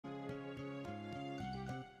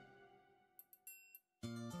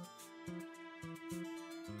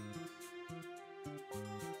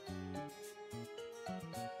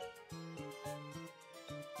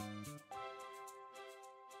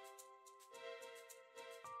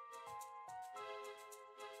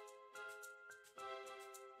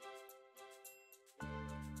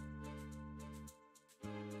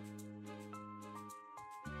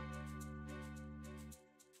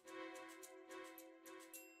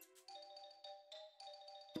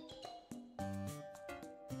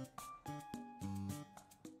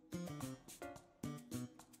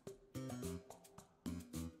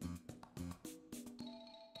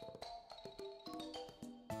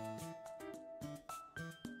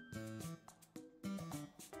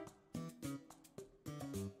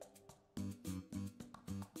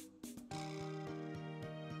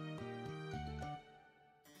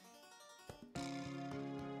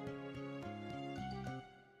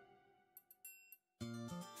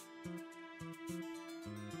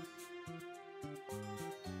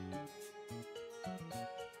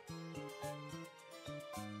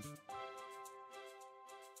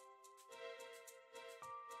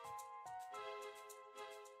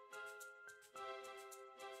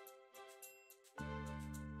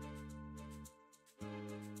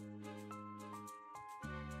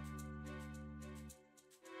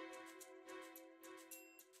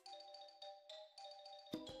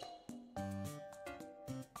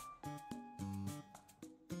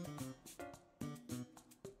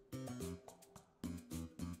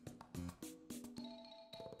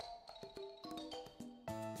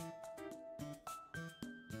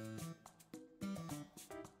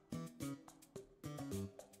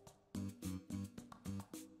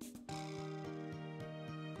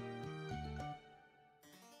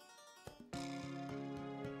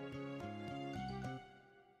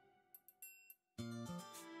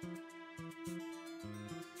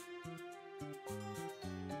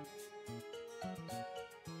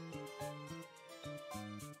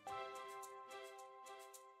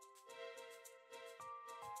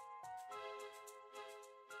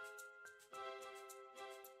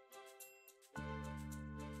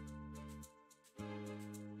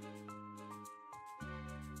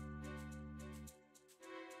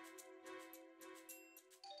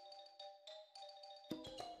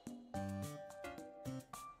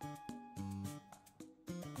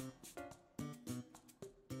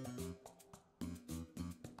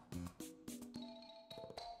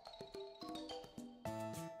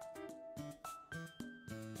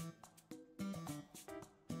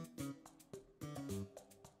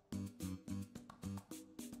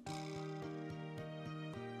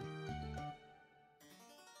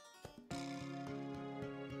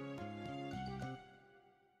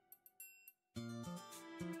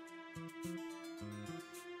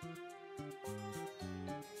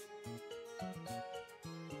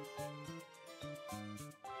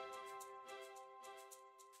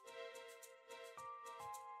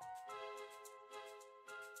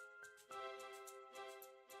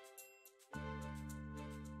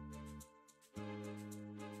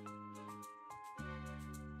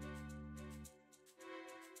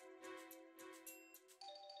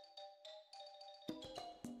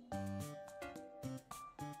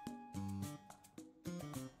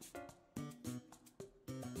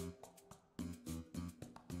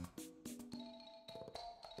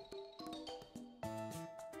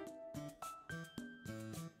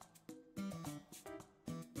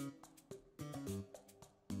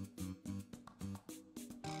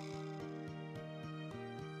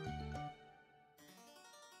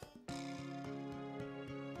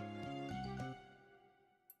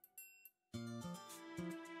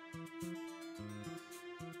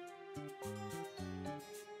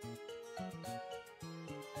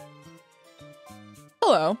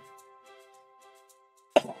Hello.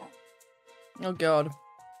 Oh god.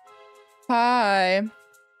 Hi.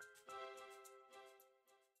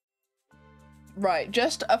 Right,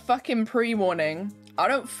 just a fucking pre-warning. I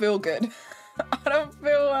don't feel good. I don't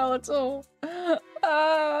feel well at all.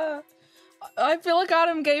 I feel like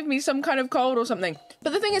Adam gave me some kind of cold or something.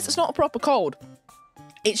 But the thing is, it's not a proper cold.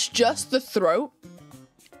 It's just the throat.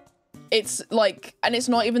 It's like, and it's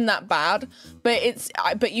not even that bad, but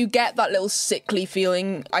but you get that little sickly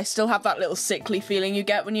feeling. I still have that little sickly feeling you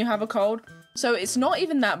get when you have a cold. So it's not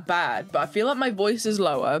even that bad, but I feel like my voice is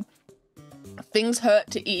lower. Things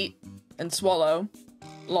hurt to eat and swallow.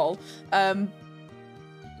 Lol.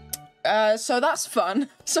 So that's fun.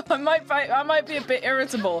 So I might be a bit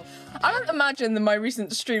irritable. I don't imagine that my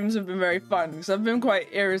recent streams have been very fun because I've been quite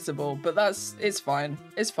irritable, but it's fine.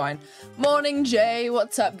 It's fine. Morning, Jay.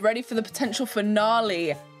 What's up? Ready for the potential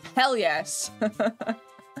finale? Hell yes.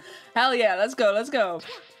 Hell yeah. Let's go. Let's go.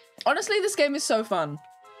 Honestly, this game is so fun.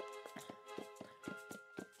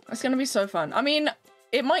 It's gonna be so fun. I mean,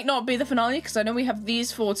 it might not be the finale because I know we have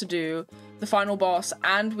these 4 to do, the final boss,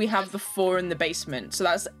 and we have the 4 in the basement. So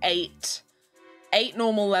that's 8. 8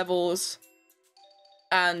 normal levels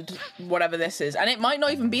and whatever this is. And it might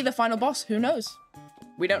not even be the final boss. Who knows?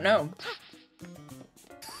 We don't know.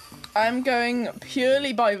 I'm going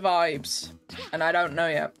purely by vibes and I don't know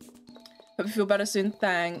yet. Hope you feel better soon.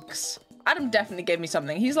 Thanks. Adam definitely gave me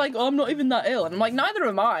something. He's like, oh, I'm not even that ill. And I'm like, neither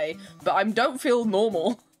am I, but I don't feel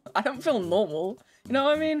normal. I don't feel normal. You know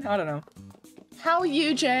what I mean? I don't know. How are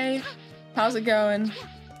you, Jay? How's it going?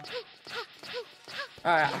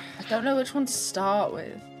 Alright, I don't know which one to start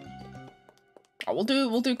with. Oh,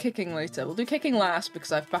 we'll do kicking later. We'll do kicking last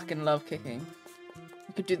because I fucking love kicking.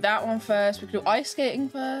 We could do that one first. We could do ice skating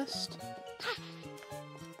first.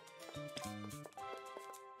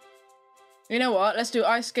 You know what? Let's do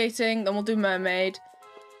ice skating, then we'll do mermaid.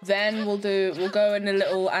 Then we'll go in a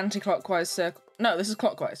little anti-clockwise circle. No, this is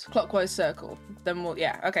clockwise. Clockwise circle. Then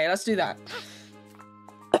yeah, okay, let's do that.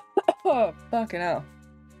 Oh, fucking hell.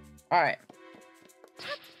 Alright.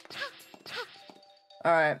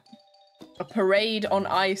 Alright. A parade on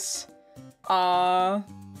ice. I'm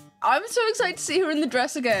so excited to see her in the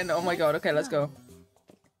dress again. Oh my god, okay, let's go.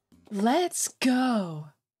 Let's go.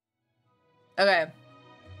 Okay.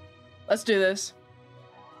 Let's do this.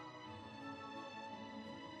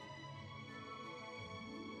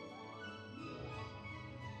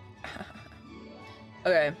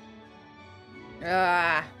 Okay.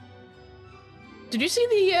 Did you see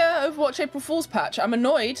the Overwatch April Fool's patch? I'm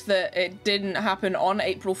annoyed that it didn't happen on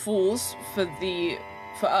April Fool's for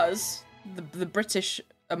us, the British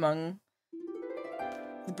among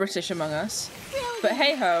us. But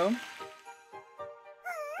hey ho.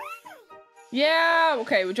 Yeah,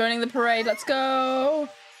 okay, we're joining the parade. Let's go.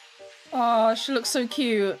 Oh, she looks so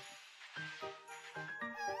cute.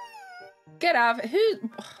 Get out of it. Who?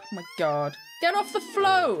 Oh my god. Get off the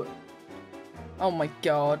float. Oh my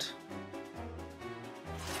god.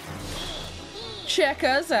 Check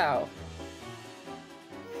us out.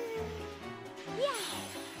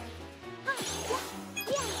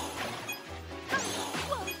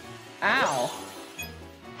 Ow.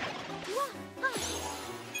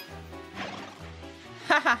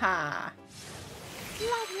 Ha ha ha.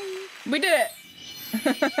 We did it.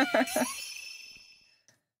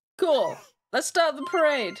 Cool. Let's start the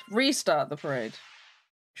parade. Restart the parade.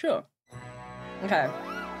 Sure. Okay.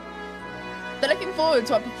 They're looking forward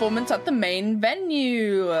to our performance at the main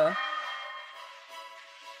venue.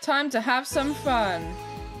 Time to have some fun.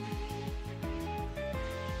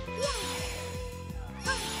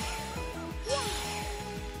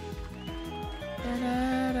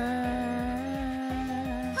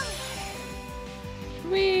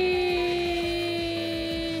 Wee.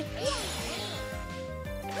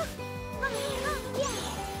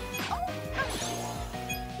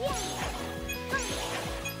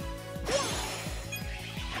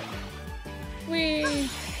 Wee.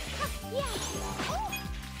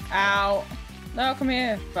 Ow. No, come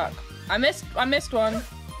here. Fuck. I missed one.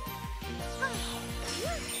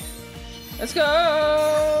 Let's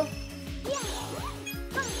go.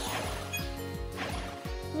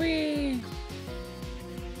 Wee.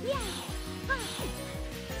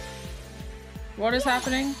 What is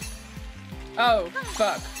happening? Oh,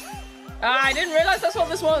 fuck. Ah, I didn't realize that's what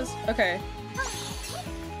this was. Okay.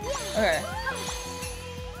 Okay.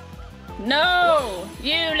 No!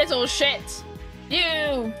 You little shit!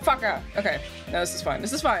 You fucker! Okay. No, this is fine.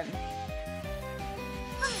 This is fine.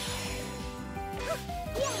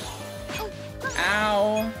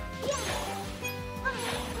 Ow.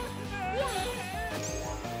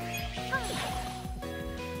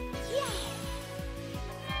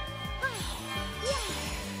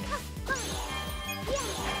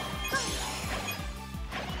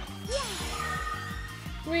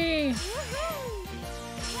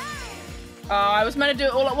 Oh, I was meant to do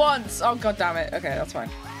it all at once. Oh, god damn it. Okay, that's fine.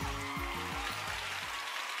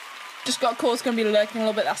 Just got a call. It's gonna be lurking a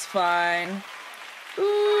little bit. That's fine.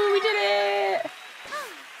 Ooh, we did it.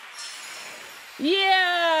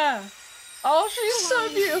 Yeah. Oh, she's so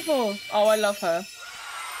beautiful. Oh, I love her.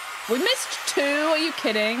 We missed 2. Are you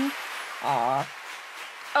kidding? Aw.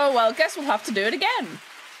 Oh, well, guess we'll have to do it again.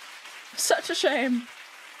 Such a shame.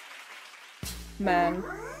 Man.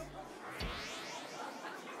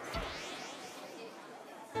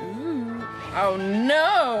 Ooh. Oh,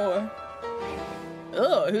 no.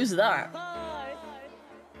 Oh, who's that?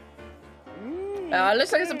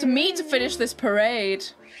 Looks like it's up to me to finish this parade.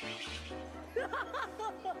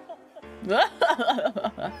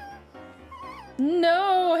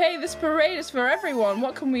 No, hey, this parade is for everyone.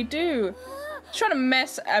 What can we do? He's trying to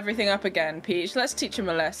mess everything up again, Peach. Let's teach him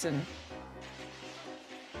a lesson.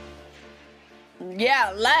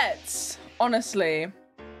 Yeah, let's. Honestly.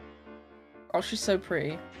 Oh, she's so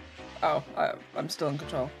pretty. Oh, I'm still in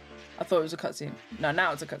control. I thought it was a cutscene. No,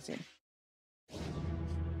 now it's a cutscene.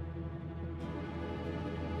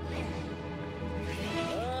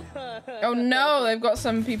 Oh no, they've got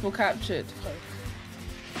some people captured.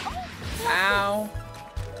 Ow.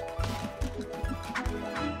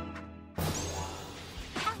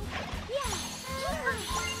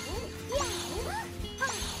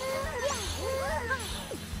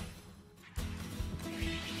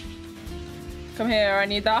 Come here, I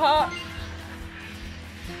need that heart.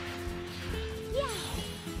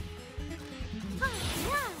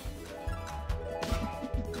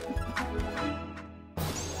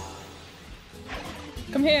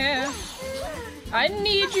 Come here. I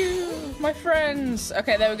need you, my friends.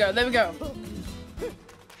 Okay, there we go, there we go.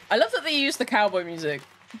 I love that they use the cowboy music.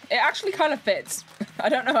 It actually kind of fits. I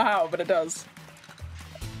don't know how, but it does.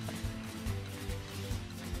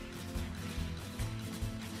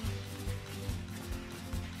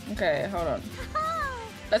 Okay, hold on.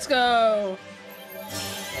 Let's go.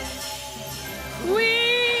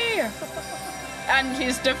 Whee! And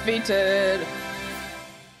he's defeated.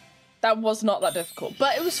 That was not that difficult,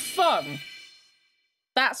 but it was fun.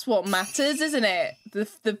 That's what matters, isn't it?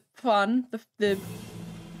 The fun, the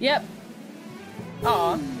yep.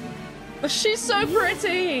 Aw. But she's so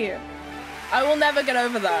pretty. I will never get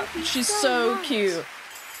over that. She's so cute.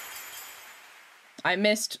 I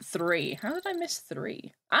missed 3. How did I miss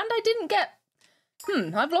 3? And I didn't get...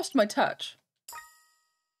 I've lost my touch.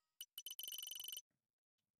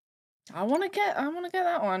 I wanna get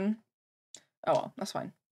that one. Oh well, that's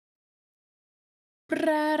fine. I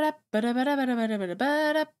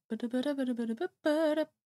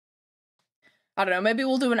don't know, maybe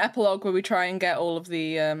we'll do an epilogue where we try and get all of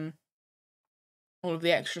the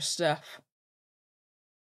extra stuff.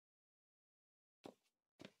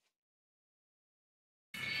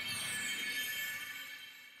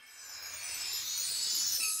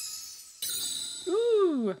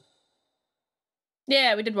 Ooh.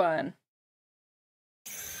 Yeah, we did one.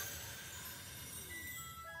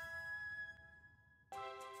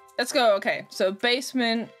 Let's go. Okay, so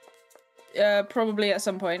basement, probably at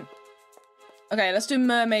some point. Okay, let's do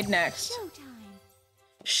mermaid next.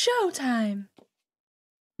 Showtime. Showtime.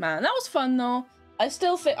 Man, that was fun though. I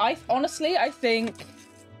still think, honestly, I think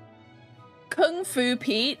Kung Fu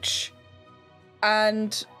Peach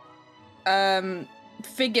and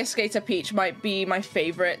Figure Skater Peach might be my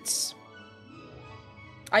favorites.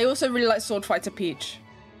 I also really like Sword Fighter Peach.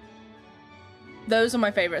 Those are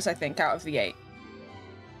my favorites, I think, out of the 8.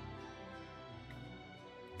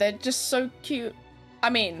 They're just so cute. I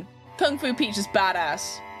mean, Kung Fu Peach is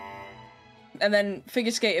badass. And then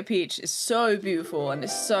Figure Skater Peach is so beautiful and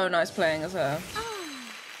it's so nice playing as her.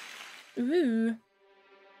 Ooh.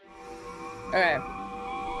 Okay.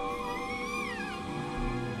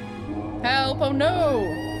 Help, oh no!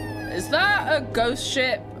 Is that a ghost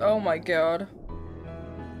ship? Oh my god.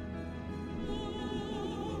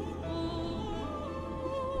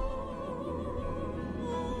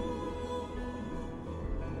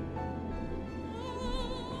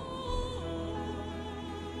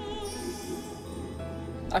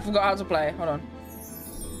 I forgot how to play. Hold on.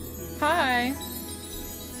 Hi.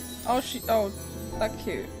 Oh, that's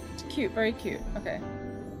cute. It's cute, very cute. Okay.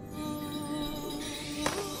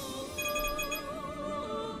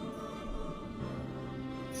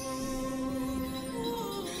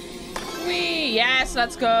 Whee! Yes,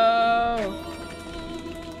 let's go.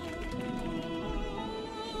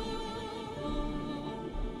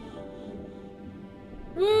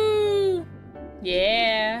 Woo!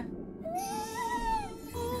 Yeah.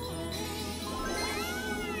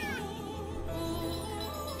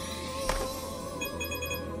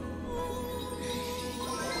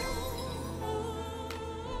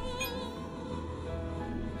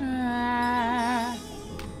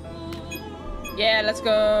 Yeah, let's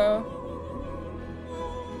go.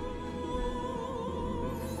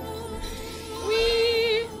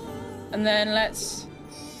 Whee! And then let's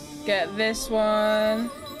get this one.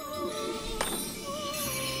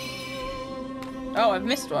 Oh, I've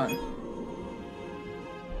missed one.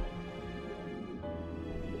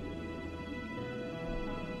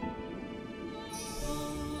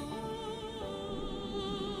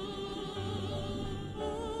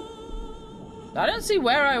 I don't see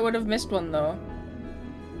where I would have missed one though.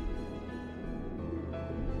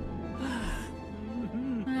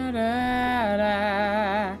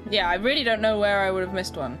 Yeah, I really don't know where I would have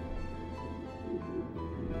missed one.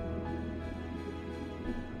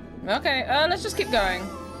 Okay, let's just keep going.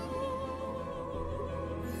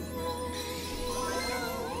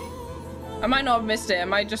 I might not have missed it. It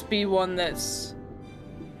might just be one that's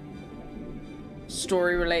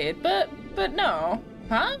story related, but no.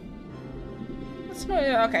 Huh? That's not,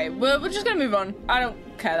 okay, we're just gonna move on. I don't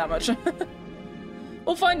care that much.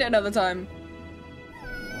 We'll find it another time.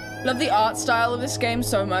 Love the art style of this game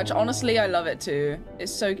so much. Honestly, I love it too.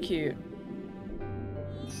 It's so cute.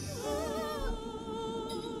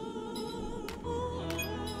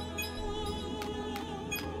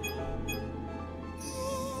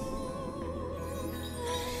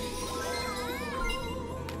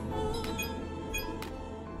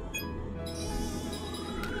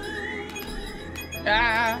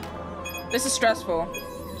 Ah, this is stressful.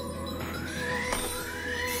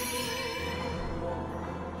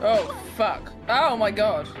 Oh, fuck. Oh my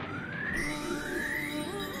god.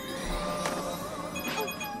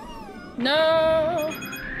 No.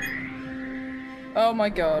 Oh my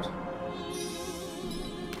god.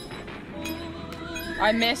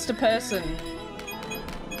 I missed a person.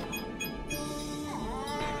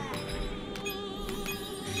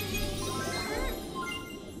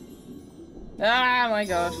 Ah, my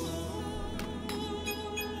god.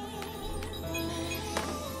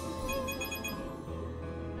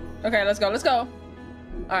 Okay, let's go, let's go.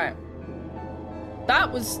 Alright.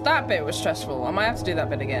 That bit was stressful. I might have to do that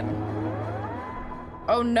bit again.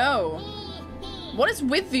 Oh no. What is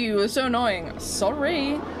with you? It's so annoying.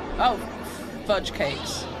 Sorry. Oh, fudge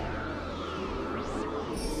cakes.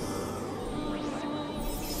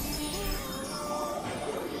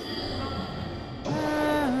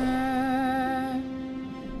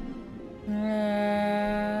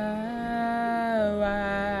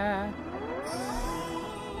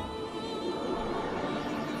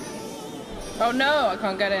 Oh no, I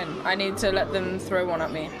can't get in. I need to let them throw one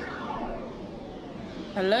at me.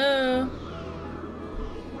 Hello?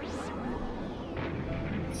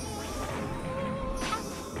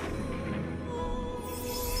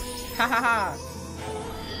 Ha ha ha.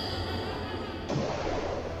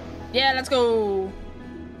 Yeah, let's go.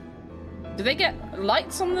 Do they get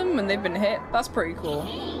lights on them when they've been hit? That's pretty cool.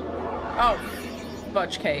 Oh,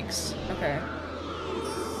 fudge cakes. Okay.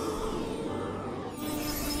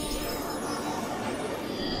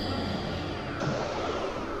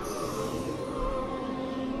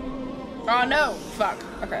 Oh no! Fuck.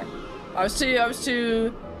 Okay. I was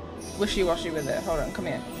too wishy-washy with it. Hold on, come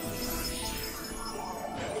here.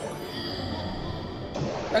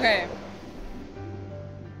 Okay.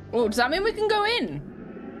 Oh, does that mean we can go in?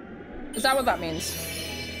 Is that what that means?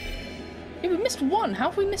 Yeah, we missed one. How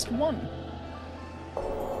have we missed one?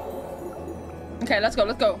 Okay, let's go,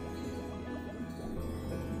 let's go.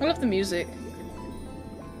 I love the music.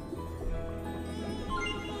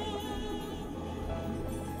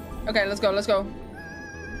 Okay, let's go, let's go.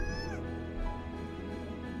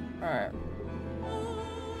 Alright.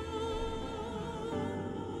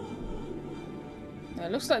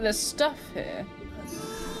 It looks like there's stuff here.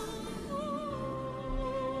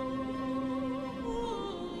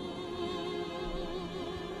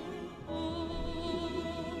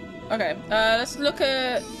 Okay, let's look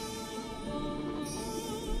at...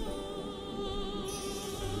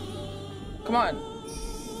 Come on.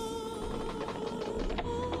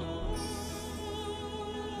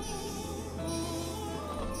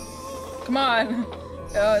 Come on!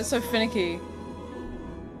 Oh, it's so finicky.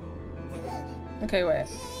 Okay, wait.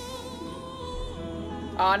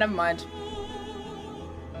 Ah, oh, never mind.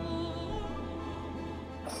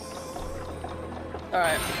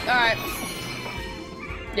 Alright, alright.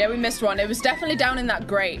 Yeah, we missed one. It was definitely down in that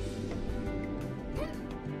grate.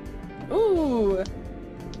 Ooh.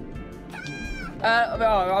 Oh,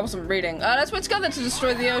 I wasn't reading. Let's work together to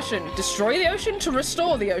destroy the ocean. Destroy the ocean? To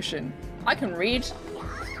restore the ocean. I can read.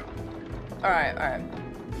 Alright, alright.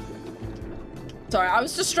 Sorry, I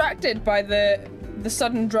was distracted by the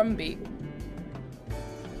sudden drum beat.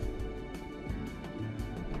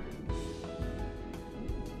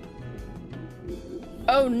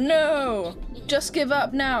 Oh no! Just give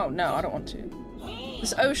up now. No, I don't want to.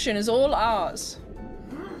 This ocean is all ours.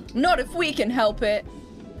 Not if we can help it.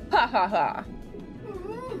 Ha ha ha.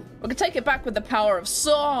 We can take it back with the power of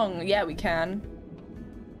song. Yeah, we can.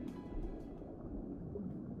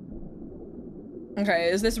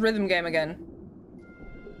 Okay, is this rhythm game again?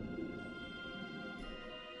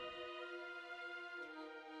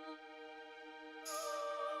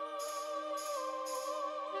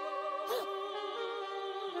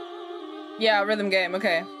 Yeah, rhythm game,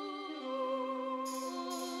 okay.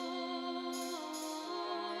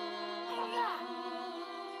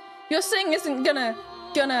 Your sing isn't gonna...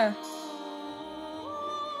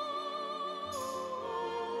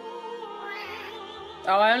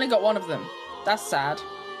 Oh, I only got one of them. That's sad.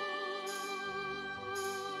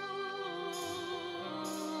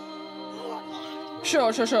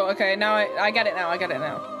 Sure. Okay, now I get it now.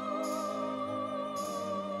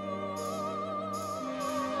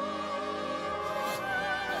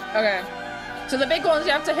 Okay. So the big ones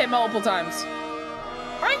you have to hit multiple times.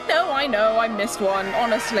 I know. I missed one,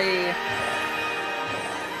 honestly.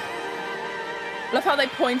 Love how they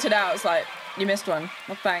pointed out. It's like, you missed one.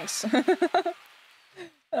 Well, thanks.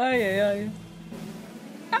 Oh, yeah.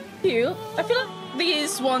 How cute. I feel like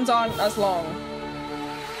these ones aren't as long.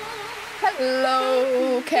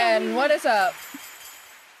 Hello, Ken. What is up?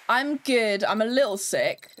 I'm good. I'm a little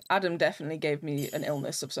sick. Adam definitely gave me an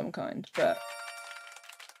illness of some kind, but...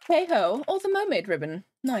 Hey-ho. Oh, the mermaid ribbon.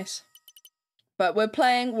 Nice. But we're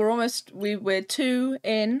playing, we're 2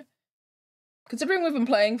 in. Considering we've been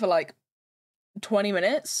playing for like 20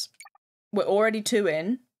 minutes, we're already 2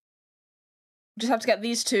 in. Just have to get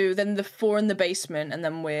these 2, then the 4 in the basement, and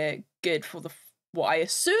then we're good for the what I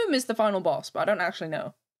assume is the final boss, but I don't actually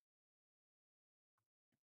know.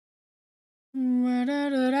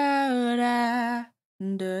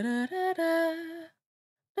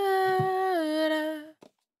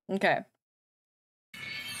 Okay.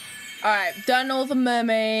 Alright, done all the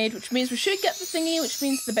mermaid, which means we should get the thingy, which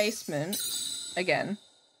means the basement. Again.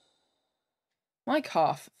 My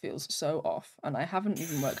calf feels so off, and I haven't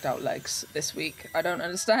even worked out legs this week. I don't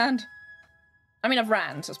understand. I mean, I've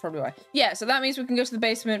ran, so that's probably why. Yeah, so that means we can go to the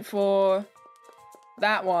basement for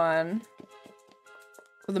that one.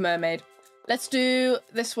 For the mermaid. Let's do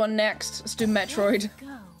this one next. Let's do Metroid.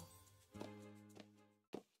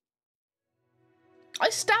 I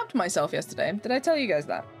stabbed myself yesterday. Did I tell you guys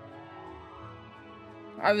that?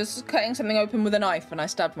 I was cutting something open with a knife and I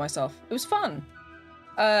stabbed myself. It was fun.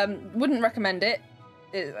 Wouldn't recommend it.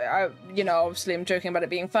 You know, obviously I'm joking about it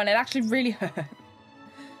being fun. It actually really hurt.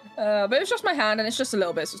 But it was just my hand and it's just a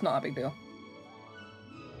little bit, so it's not a big deal.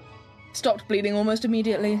 Stopped bleeding almost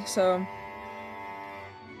immediately, so...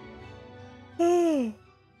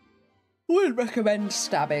 Wouldn't recommend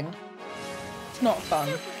stabbing. It's not fun.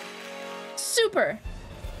 Super!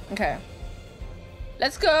 Okay.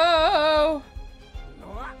 Let's go!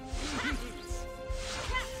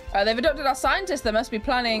 They've adopted our scientists. They must be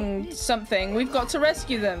planning something. We've got to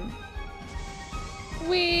rescue them.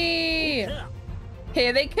 Whee!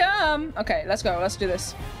 Here they come! Okay, let's go. Let's do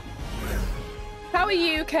this. How are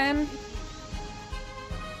you, Ken?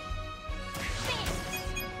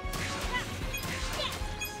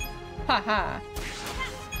 Haha.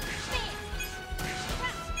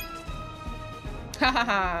 Ha ha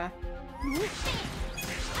ha.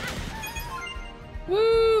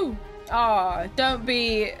 Woo! Aw, don't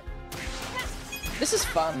be... This is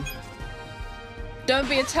fun. Don't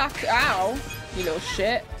be attacked. Ow, you little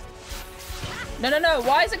shit. No, no, no.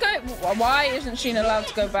 Why is it going... Why isn't she allowed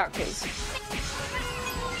to go backwards?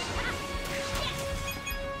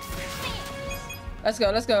 Let's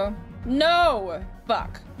go, let's go. No!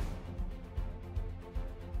 Fuck.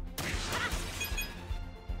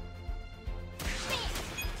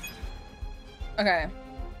 Okay.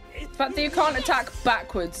 The fact that you can't attack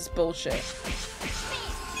backwards is bullshit.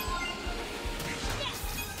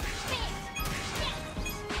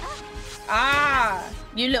 Ah!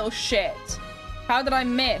 You little shit. How did I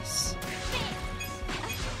miss?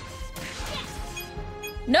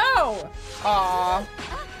 No! Aw.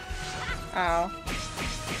 Ow.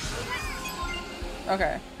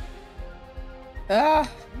 Okay. Ugh.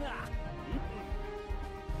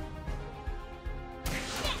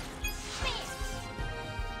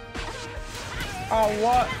 Oh,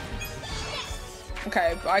 what?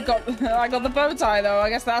 Okay, I got the bow tie though. I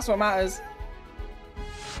guess that's what matters.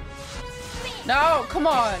 No, come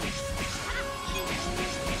on.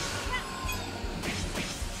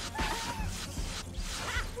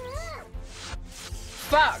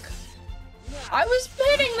 Fuck. I was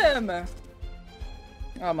hitting them.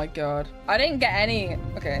 Oh my god. I didn't get any.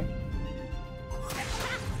 Okay.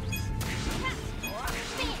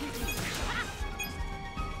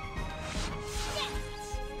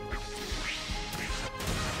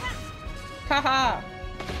 Haha.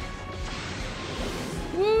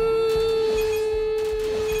 Woo!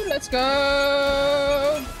 Let's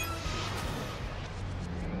go.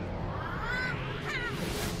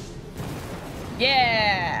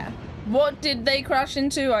 Yeah. What did they crash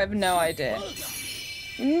into? I have no idea.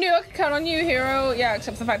 Knew I could count on you, hero. Yeah,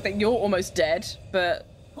 except for the fact that you're almost dead. But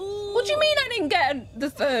what do you mean I didn't get the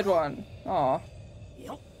third one? Aw.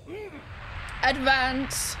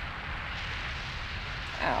 Advance.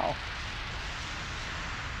 Ow.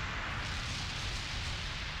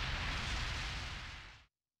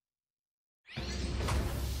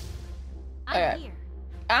 Okay.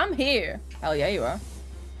 I'm here. Hell yeah, you are.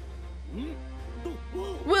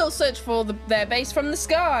 We'll search for their base from the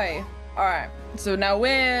sky. Alright, so now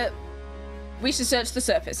we should search the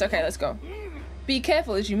surface. Okay, let's go. Be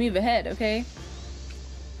careful as you move ahead, okay?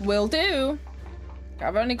 Will do.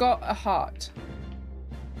 I've only got a heart.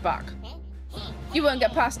 Back. You won't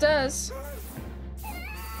get past us.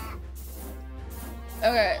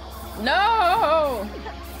 Okay. No!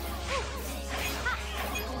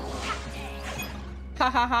 Ha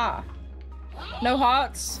ha ha. No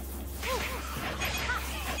hearts.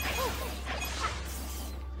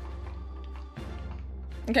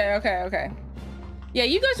 Okay, okay, okay. Yeah,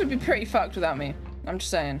 you guys would be pretty fucked without me. I'm just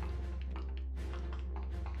saying.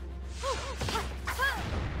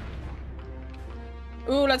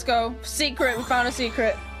 Ooh, let's go. Secret, we found a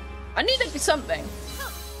secret. I need to be something.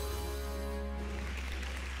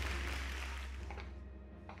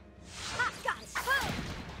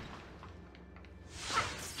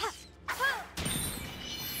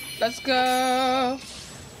 Let's go.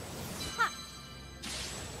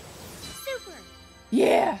 Super.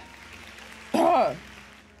 Yeah. Oh.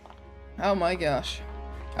 Oh my gosh.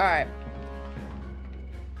 All right.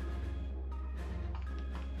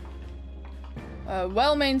 A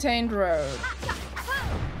well-maintained road.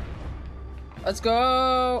 Let's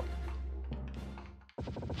go.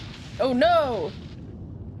 Oh no.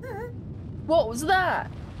 What was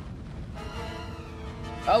that?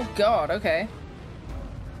 Oh god, okay.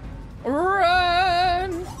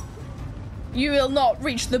 Run! You will not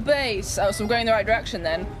reach the base. Oh, so we're going the right direction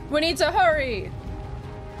then. We need to hurry.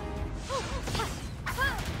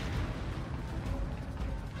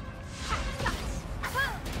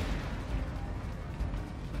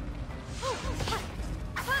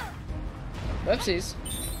 Whoopsies.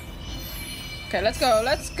 Okay, let's go.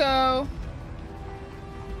 Let's go.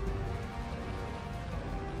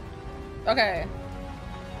 Okay.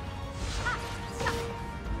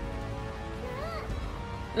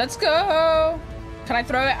 Let's go! Can I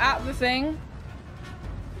throw it at the thing?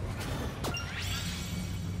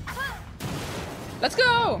 Let's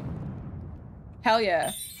go! Hell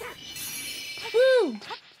yeah. Woo!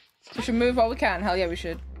 We should move while we can. Hell yeah, we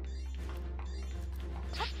should.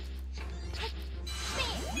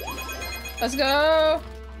 Let's go!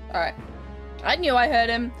 Alright. I knew I heard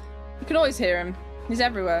him. You can always hear him. He's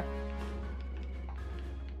everywhere.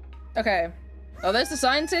 Okay. Oh, there's the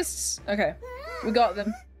scientists? Okay. We got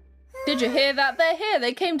them. Did you hear that? They're here.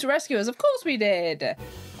 They came to rescue us. Of course we did.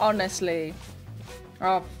 Honestly.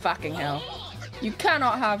 Oh, fucking hell. You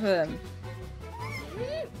cannot have them.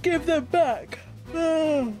 Give them back.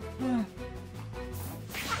 No,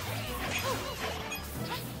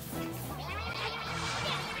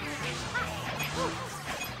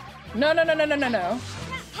 no, no, no, no, no, no.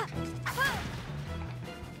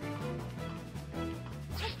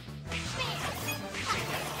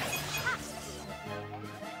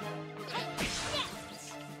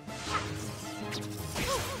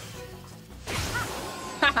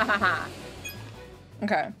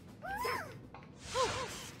 Okay.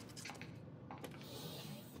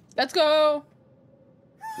 Let's go.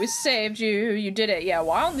 We saved you. You did it. Yeah,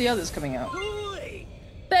 why aren't the others coming out?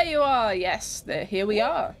 There you are. Yes, here we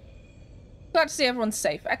are. Glad to see everyone's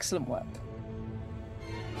safe. Excellent work.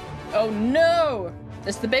 Oh no!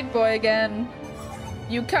 It's the big boy again.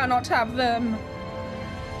 You cannot have them.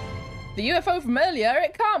 The UFO from earlier?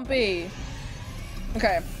 It can't be.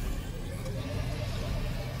 Okay.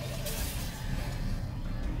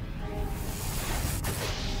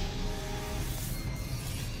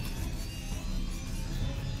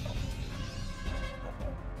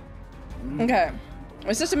 Okay.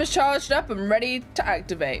 My system is charged up and ready to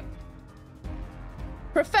activate.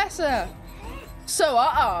 Professor! So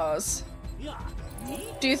are ours.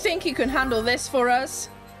 Do you think you can handle this for us?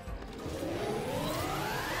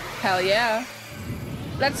 Hell yeah.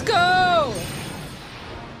 Let's go!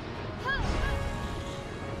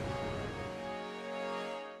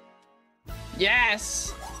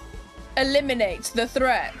 Yes! Eliminate the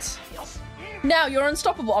threat. Now you're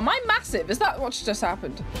unstoppable. Am I massive? Is that what just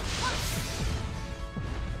happened?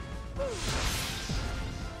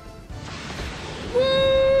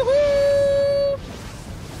 Woohoo!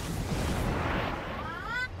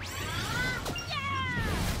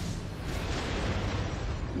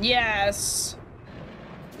 Yes!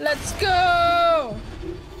 Let's go!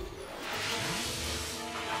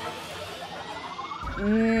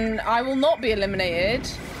 I will not be eliminated.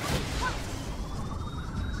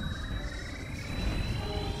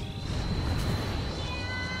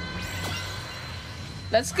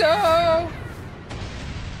 Let's go!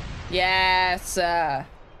 Yes! Yeah,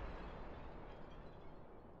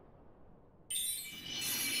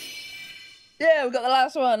 we got the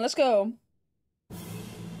last one. Let's go.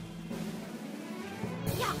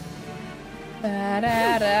 Yeah.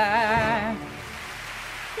 Da-da-da.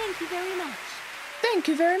 Thank you very much. Thank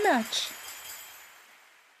you very much.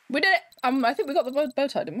 We did it. I think we got the bow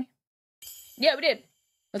tie, didn't we? Yeah, we did.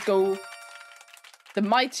 Let's go. The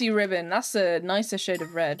mighty ribbon. That's a nicer shade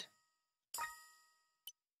of red.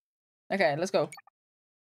 Okay, let's go.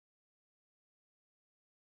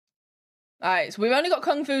 Alright, so we've only got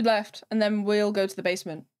kung fu left, and then we'll go to the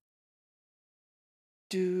basement.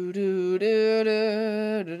 Do do do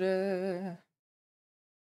do do do.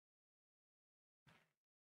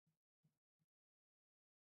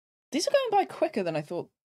 These are going by quicker than I thought.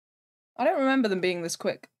 I don't remember them being this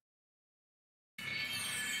quick.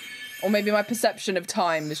 Or maybe my perception of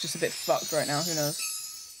time is just a bit fucked right now, who knows.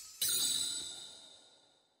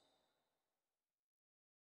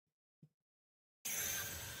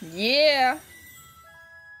 Yeah!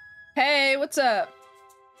 Hey, what's up?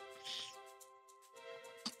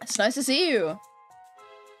 It's nice to see you.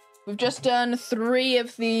 We've just done three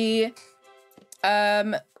of these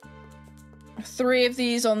on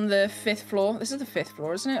the 5th floor. This is the 5th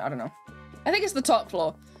floor, isn't it? I don't know. I think it's the top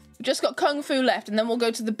floor. We've just got kung fu left, and then we'll go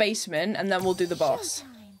to the basement, and then we'll do the boss.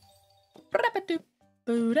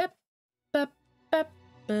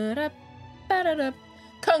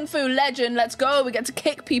 Kung Fu Legend, let's go. We get to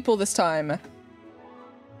kick people this time.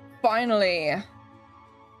 Finally.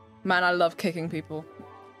 Man, I love kicking people.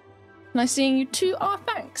 Nice seeing you too. Oh,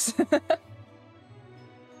 thanks.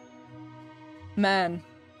 Man.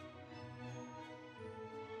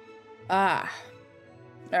 Ah.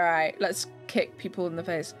 Alright, let's kick people in the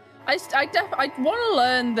face. I want to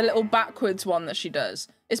learn the little backwards one that she does.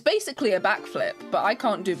 It's basically a backflip, but I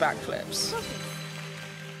can't do backflips.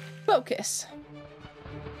 Focus.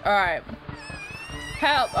 Alright.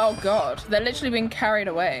 Help! Oh god, they're literally being carried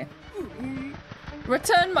away.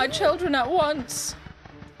 Return my children at once!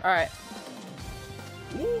 Alright.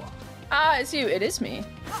 Ah, it's you. It is me.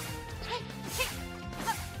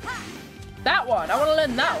 That one! I want to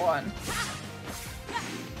learn that one.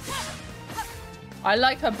 I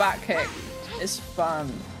like her back kick. It's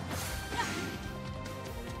fun.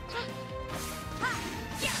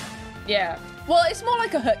 Yeah. Well, it's more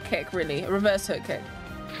like a hook kick, really. A reverse hook kick.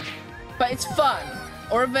 But it's fun.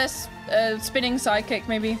 Or reverse spinning side kick,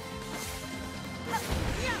 maybe.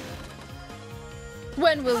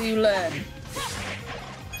 When will you learn?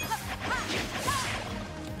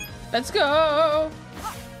 Let's go!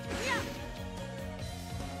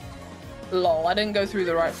 Lol, I didn't go through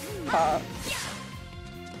the right part.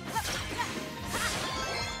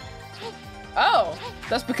 Oh,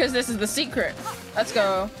 that's because this is the secret. Let's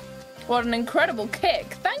go. What an incredible kick.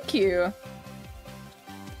 Thank you.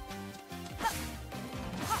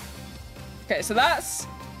 Okay, so that's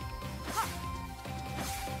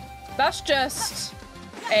just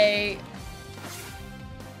a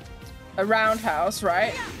roundhouse,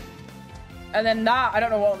 right? And then that, I don't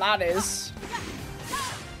know what that is.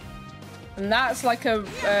 And that's like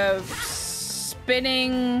a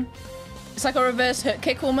spinning, it's like a reverse hook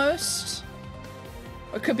kick almost.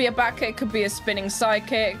 It could be a back kick, it could be a spinning side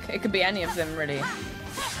kick, it could be any of them, really.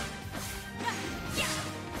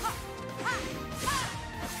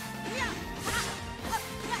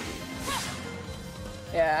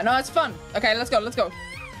 Yeah, no, it's fun. Okay, let's go, let's go.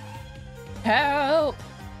 Help!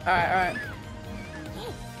 Alright, alright.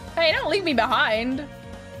 Hey, don't leave me behind.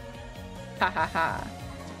 Ha ha ha.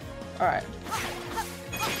 Alright.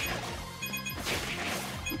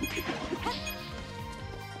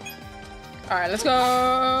 Alright, let's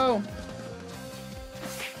go!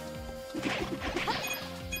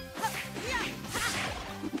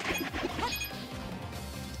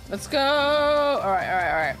 Let's go! Alright,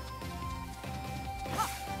 alright, alright.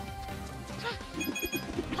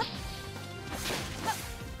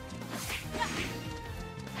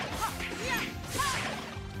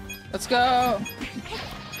 Let's go!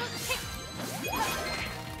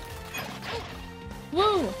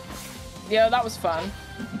 Woo! Yo, that was fun.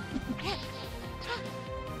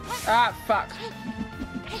 Ah, fuck.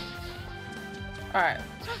 Alright.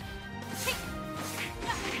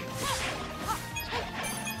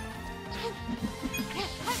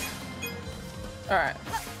 Alright.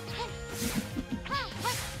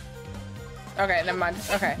 Okay, never mind.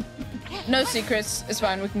 Okay. No secrets. It's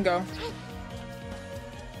fine. We can go.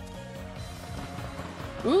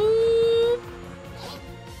 Ooh.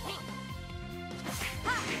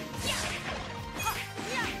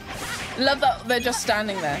 Love that they're just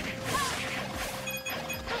standing there.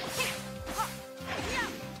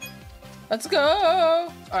 Let's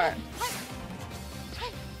go. Alright.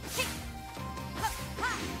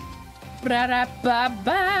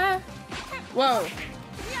 Ba-da-ba-ba. Whoa.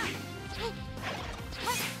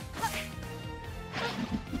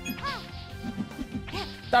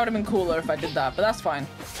 That would have been cooler if I did that, but that's fine.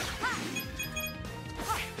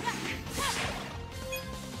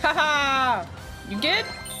 Haha! You good?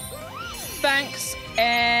 Thanks.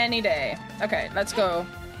 Any day. Okay, let's go.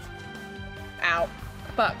 Ow.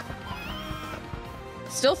 Fuck.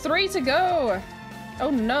 Still 3 to go. Oh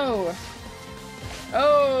no.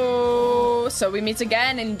 Oh, so we meet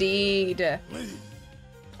again indeed.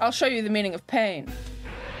 I'll show you the meaning of pain.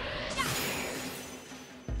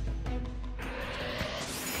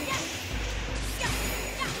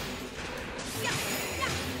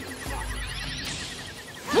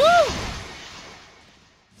 Woo!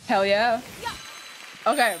 Hell yeah.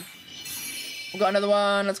 Okay. We got another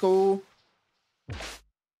one. Let's go.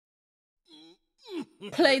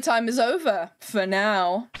 Playtime is over for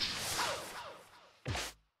now.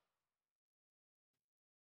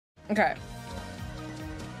 Okay.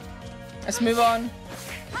 Let's move on.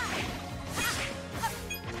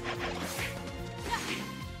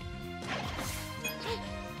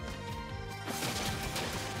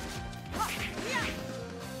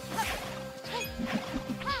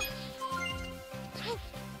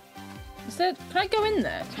 Is there... Can I go in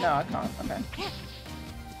there? No, I can't. Okay.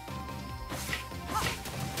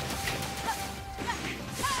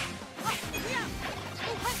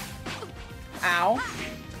 Ow.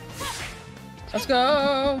 Let's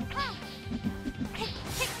go.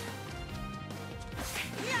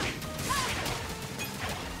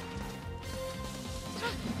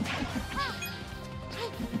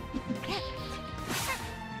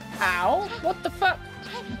 Ow. What the fuck?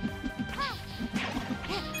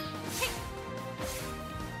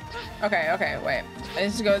 Okay, okay, wait. I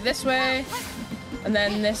need to go this way, and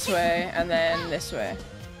then this way, and then this way.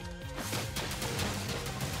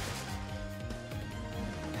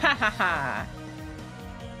 Ha ha ha.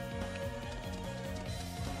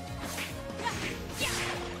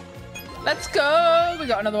 Let's go! We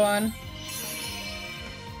got another one.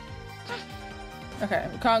 Okay,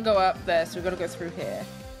 we can't go up there, so we gotta go through here.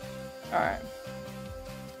 Alright.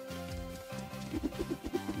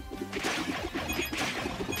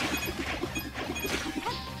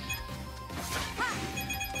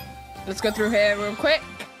 Let's go through here real quick.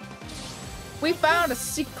 We found a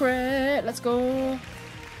secret. Let's go.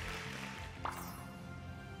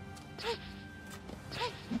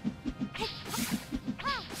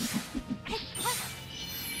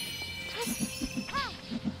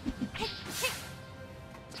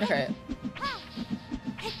 Okay.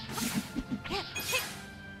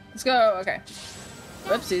 Let's go. Okay.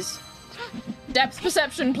 Whoopsies. Depth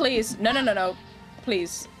perception, please. No, no, no, no.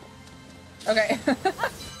 Please. Okay.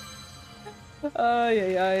 Ay,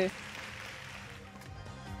 ay, ay.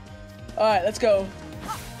 Alright, let's go.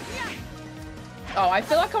 Oh, I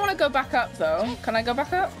feel like I want to go back up, though. Can I go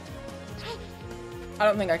back up? I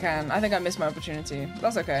don't think I can. I think I missed my opportunity.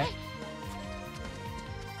 That's okay.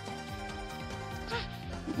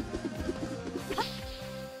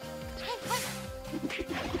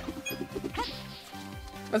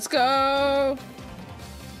 Let's go.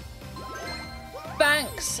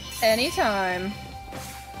 Thanks. Anytime.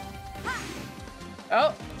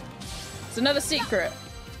 Oh, it's another secret.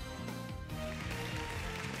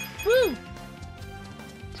 Woo!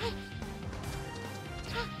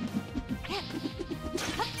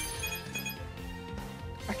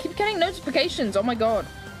 I keep getting notifications. Oh my god.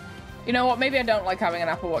 You know what? Maybe I don't like having an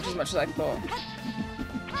Apple Watch as much as I thought.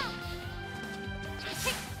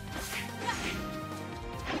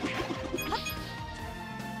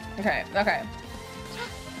 Okay, okay.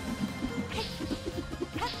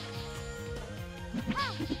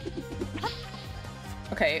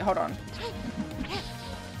 Okay, hold on.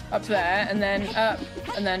 Up there, and then up,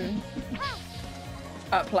 and then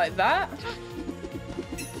up like that.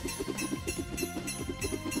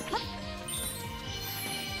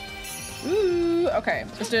 Ooh, okay,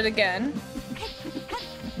 let's do it again.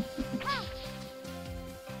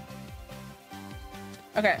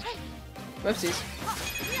 Okay, whoopsies.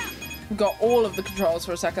 Got all of the controls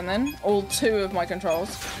for a second then. All 2 of my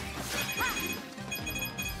controls.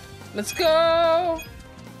 Let's go!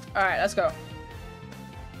 Alright, let's go.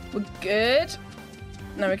 We're good.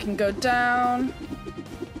 Now we can go down.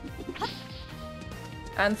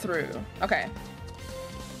 And through. Okay.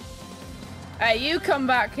 Hey, you come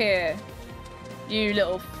back here. You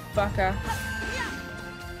little fucker.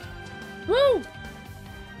 Woo!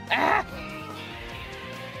 Ah!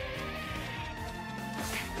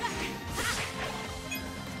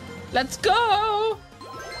 Let's go!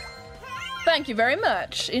 Thank you very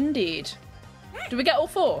much, indeed. Did we get all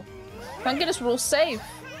 4? Thank goodness we're all safe.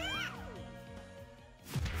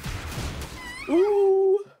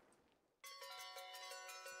 Ooh.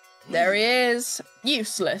 There he is.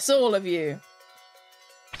 Useless, all of you.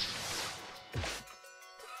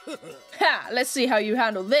 Ha! Let's see how you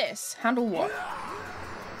handle this. Handle what?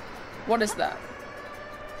 What is that?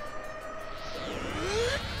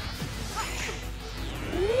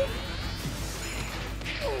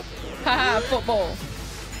 Haha, football.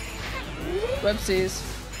 Websies.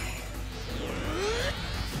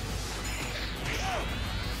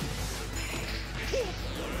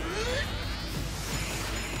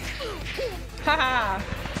 Haha.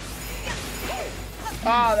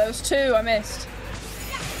 Ah, there was 2 I missed.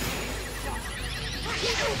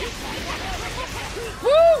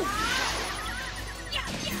 Woo!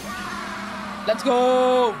 Let's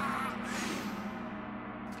go!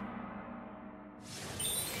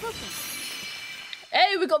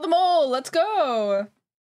 Hey, we got them all! Let's go!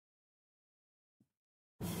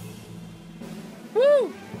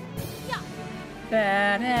 Woo!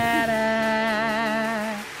 Da, da,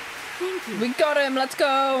 da. Thank you. We got him! Let's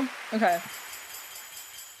go! Okay.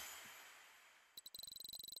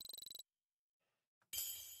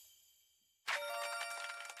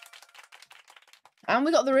 And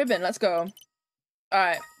we got the ribbon. Let's go.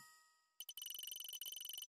 Alright.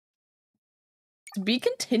 To be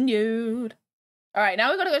continued. Alright, now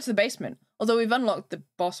we gotta go to the basement. Although we've unlocked the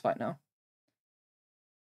boss fight now.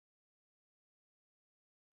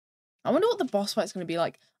 I wonder what the boss fight's gonna be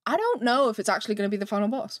like. I don't know if it's actually gonna be the final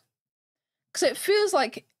boss. Because it feels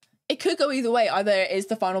like it could go either way. Either it is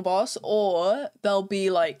the final boss or there'll be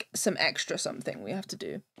like some extra something we have to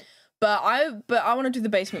do. But I want to do the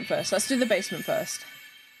basement first. Let's do the basement first.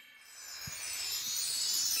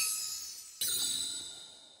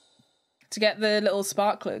 To get the little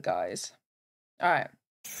sparkler guys. Alright.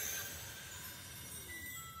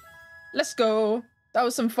 Let's go. That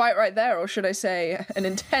was some fight right there, or should I say an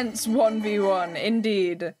intense 1v1.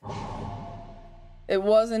 Indeed. It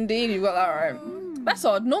was indeed. You got that right. That's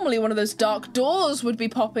odd. Normally one of those dark doors would be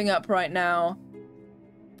popping up right now.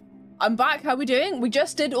 I'm back. How we doing? We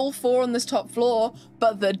just did all 4 on this top floor,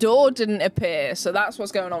 but the door didn't appear. So that's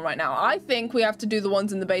what's going on right now. I think we have to do the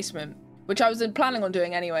ones in the basement, which I was planning on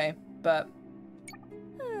doing anyway, but...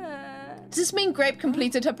 Does this mean Grape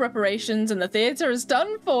completed her preparations and the theater is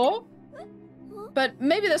done for? But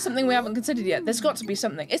maybe there's something we haven't considered yet. There's got to be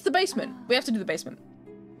something. It's the basement. We have to do the basement.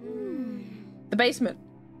 The basement.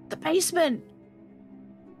 The basement!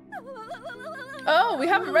 Oh, we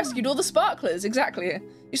haven't rescued all the sparklers. Exactly.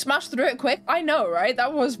 You smashed through it quick? I know, right?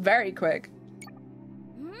 That was very quick.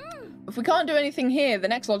 If we can't do anything here, the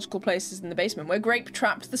next logical place is in the basement, where Grape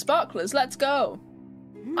trapped the sparklers. Let's go.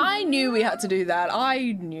 I knew we had to do that.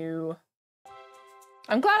 I knew.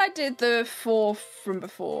 I'm glad I did the 4 from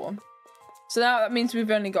before. So now that means we've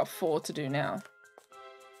only got 4 to do now.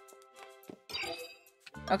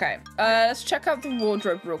 Okay, let's check out the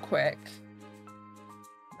wardrobe real quick.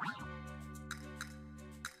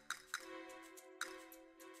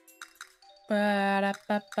 And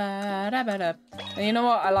you know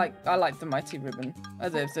what? I like the mighty ribbon.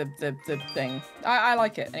 The thing. I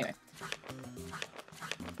like it. Anyway.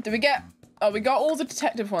 Did we get... Oh, we got all the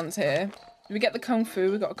detective ones here. Did we get the kung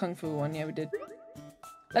fu? We got a kung fu one. Yeah, we did.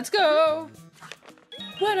 Let's go!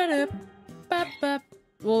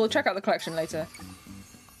 We'll check out the collection later.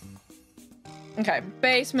 Okay,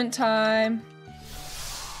 basement time.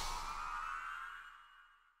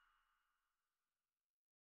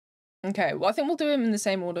 Okay, well, I think we'll do them in the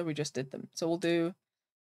same order we just did them. So we'll do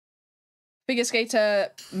figure skater,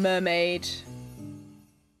 mermaid.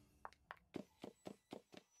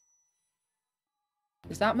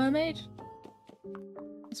 Is that mermaid?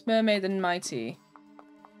 It's mermaid and mighty.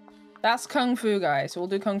 That's kung fu, guys. So we'll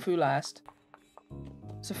do kung fu last.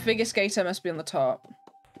 So figure skater must be on the top.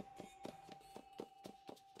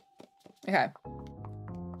 Okay.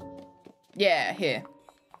 Yeah, here.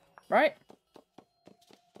 Right?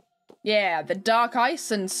 Yeah, the dark ice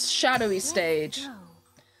and shadowy stage.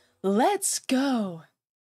 Let's go.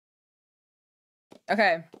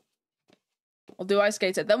 Okay. We'll do ice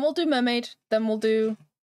skater. Then we'll do mermaid. Then we'll do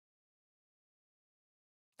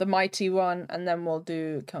the mighty one. And then we'll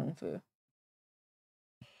do kung fu.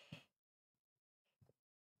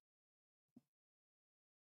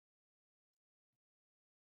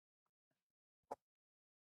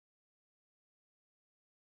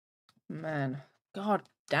 Man, god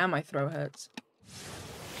damn, my throat hurts.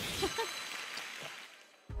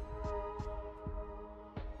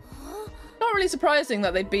 Not really surprising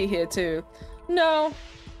that they'd be here too. No,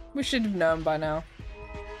 we should have known by now.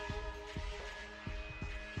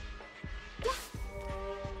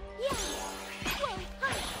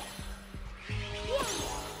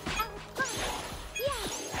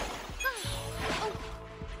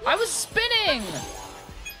 I was spinning!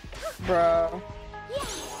 Bro.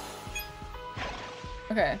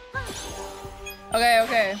 Okay. Okay,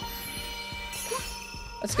 okay.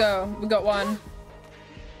 Let's go. We got one.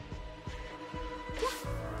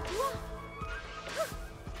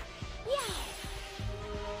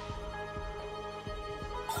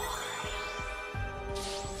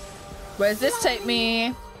 Where's this take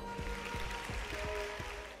me?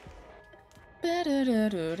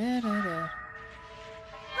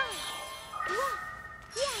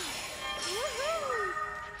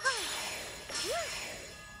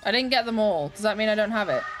 I didn't get them all. Does that mean I don't have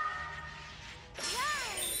it?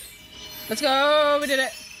 Let's go! We did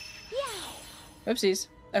it! Oopsies.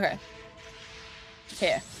 Okay.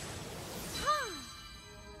 Here.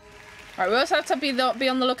 Alright, we also have to be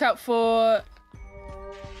on the lookout for...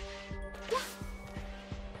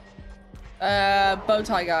 bow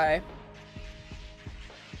tie guy.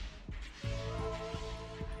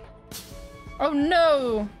 Oh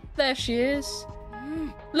no! There she is.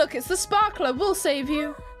 Look, it's the sparkler. We'll save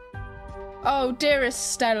you. Oh,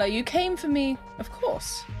 dearest Stella, you came for me. Of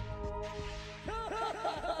course.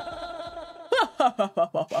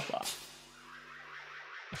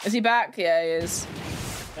 Is he back? Yeah, he is.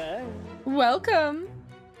 Welcome.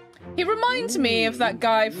 He reminds me of that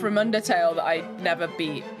guy from Undertale that I never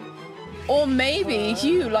beat. Or maybe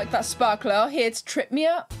you, like that sparkler, are here to trip me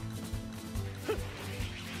up.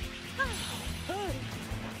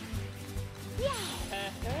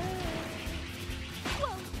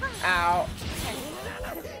 Ow.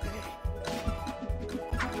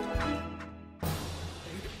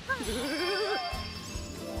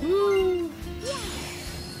 Woo.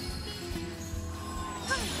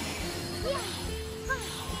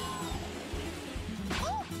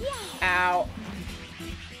 Ow.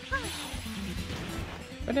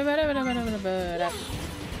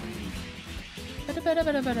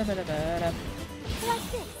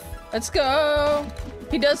 Let's go.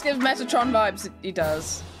 He does give Metatron vibes. He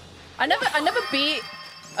does. I never beat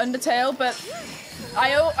Undertale, but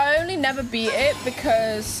I only never beat it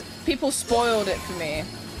because people spoiled it for me.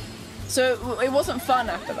 So it wasn't fun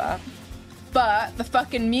after that. But the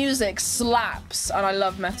fucking music slaps, and I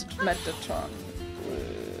love Metatron.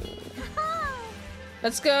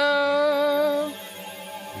 Let's go.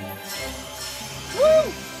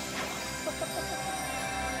 Woo!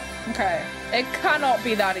 Okay, it cannot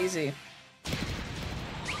be that easy.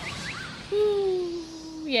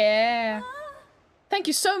 Ooh, yeah. Thank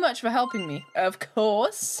you so much for helping me. Of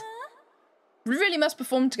course. We really must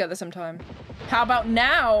perform together sometime. How about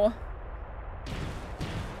now?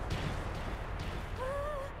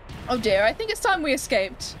 Oh dear, I think it's time we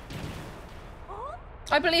escaped.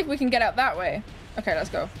 I believe we can get out that way. Okay, let's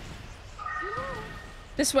go.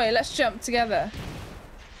 This way, let's jump together.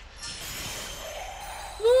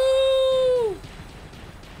 Woo!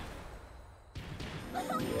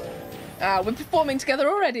 Ah, we're performing together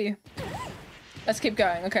already. Let's keep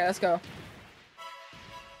going. Okay, let's go.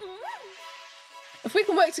 If we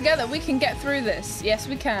can work together, we can get through this. Yes,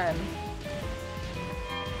 we can.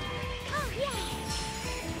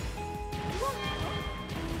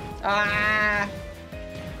 Ah!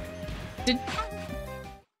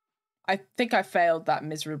 I think I failed that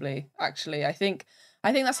miserably, actually. I think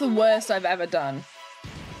that's the worst I've ever done.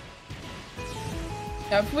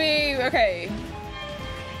 If we... Okay.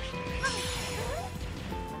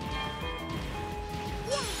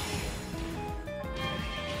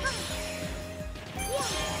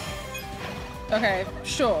 Okay,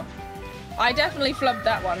 sure. I definitely flubbed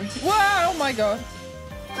that one. Whoa, oh my god.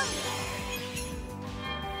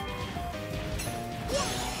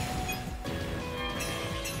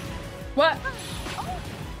 What?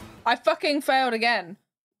 I fucking failed again.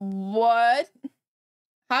 What?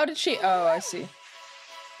 How did she... Oh, I see.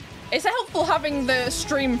 It's helpful having the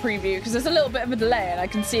stream preview because there's a little bit of a delay and I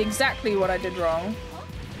can see exactly what I did wrong.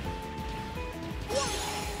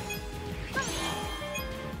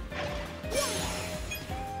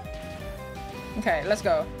 Okay, let's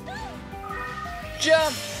go.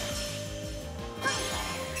 Jump!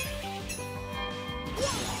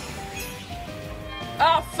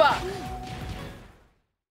 Oh, fuck!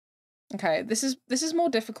 Okay, this is more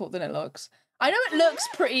difficult than it looks. I know it looks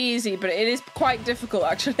pretty easy, but it is quite difficult,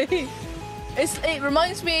 actually. It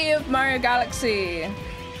reminds me of Mario Galaxy.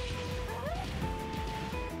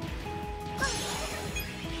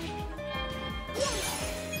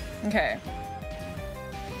 Okay.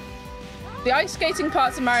 The ice skating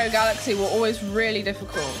parts of Mario Galaxy were always really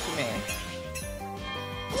difficult for me.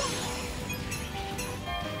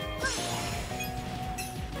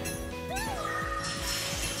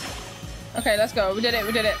 Okay, let's go. We did it,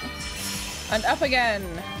 we did it. And up again.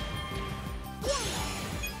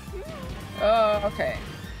 Oh, okay.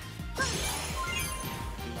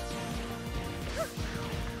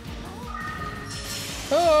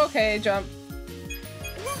 Oh, okay, jump.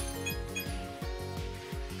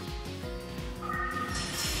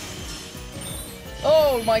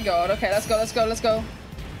 Oh my god. Okay, let's go, let's go, let's go.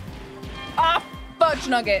 Ah, fudge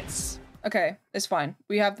nuggets. Okay, it's fine.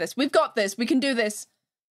 We have this. We've got this. We can do this.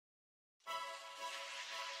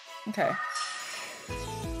 Okay.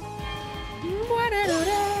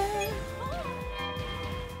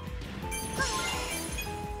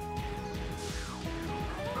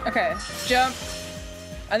 Okay, jump.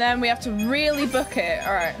 And then we have to really book it.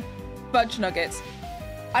 All right, fudge nuggets.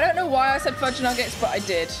 I don't know why I said fudge nuggets, but I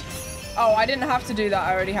did. Oh, I didn't have to do that.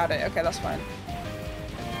 I already had it. Okay, that's fine.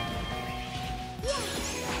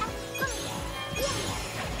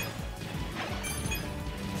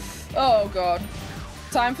 Oh, God.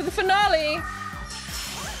 Time for the finale.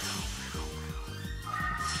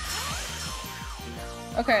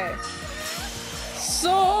 Okay.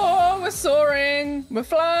 So, we're soaring. We're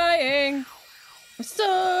flying. We're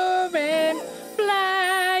soaring,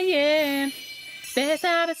 flying. There's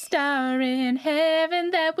not a star in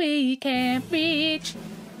heaven that we can't reach.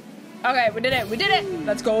 Okay, we did it. We did it.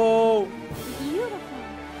 Let's go. Beautiful.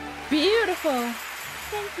 Beautiful.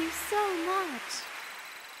 Thank you so much.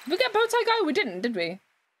 We get bow tie guy? We didn't, did we?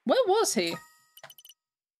 Where was he?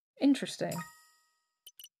 Interesting.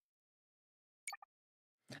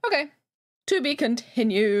 Okay. To be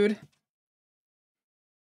continued.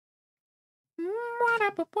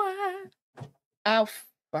 Ow.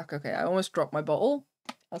 Fuck, okay. I almost dropped my bottle.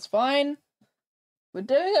 That's fine. We're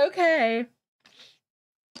doing okay.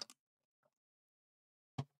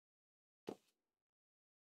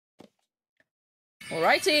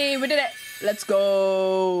 Alrighty, we did it. Let's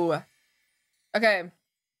go. Okay.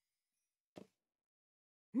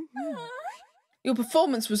 Your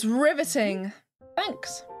performance was riveting.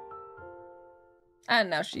 Thanks. And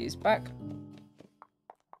now she's back.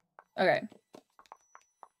 Okay.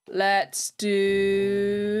 Let's do...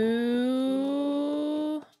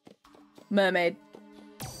 Mermaid.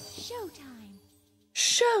 Showtime.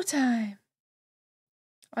 Showtime.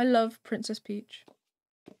 I love Princess Peach.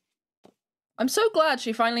 I'm so glad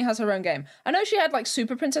she finally has her own game. I know she had like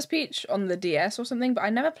Super Princess Peach on the DS or something, but I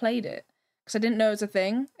never played it because I didn't know it was a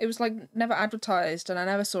thing. It was like never advertised and I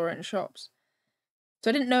never saw it in shops.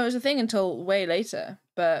 So I didn't know it was a thing until way later,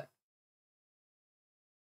 but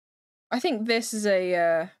I think this is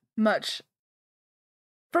a much...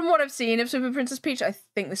 From what I've seen of Super Princess Peach, I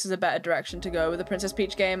think this is a better direction to go with the Princess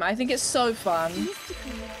Peach game. I think it's so fun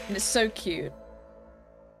and it's so cute.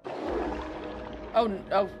 Oh,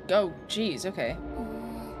 jeez, okay.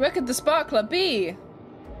 Where could the sparkler be?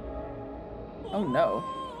 Oh, no.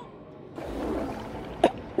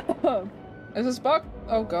 There's a spark...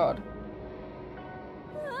 Oh, God.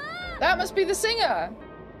 That must be the singer!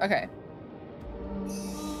 Okay.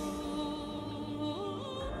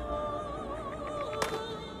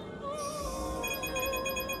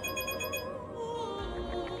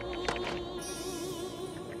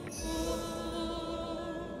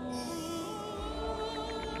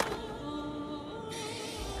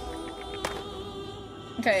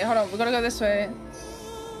 Okay, hold on. We gotta go this way.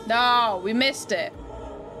 No, we missed it.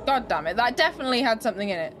 God damn it. That definitely had something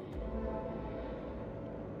in it.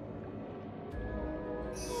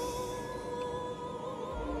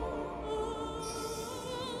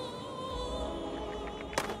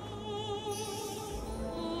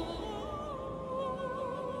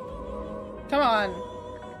 Come on.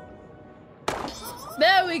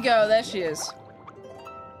 There we go. There she is.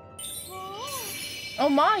 Oh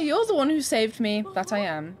my, you're the one who saved me. That I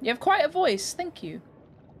am. You have quite a voice. Thank you.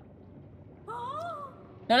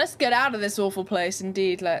 Now let's get out of this awful place.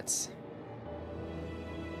 Indeed, let's.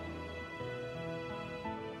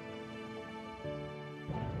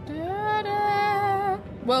 Da-da.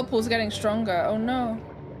 Whirlpool's getting stronger. Oh no.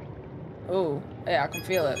 Oh, yeah, I can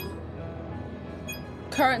feel it.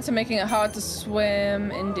 Currents are making it hard to swim.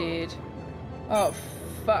 Indeed. Oh,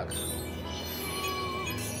 fuck.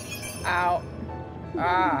 Ow.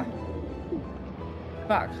 Ah.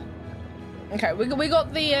 Fuck. Okay, we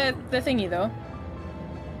got the thingy though.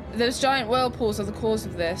 Those giant whirlpools are the cause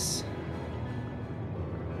of this.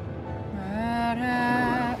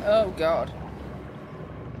 Oh god.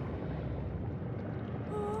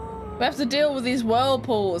 We have to deal with these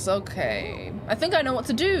whirlpools. Okay. I think I know what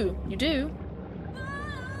to do. You do?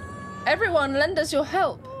 Everyone, lend us your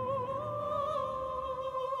help.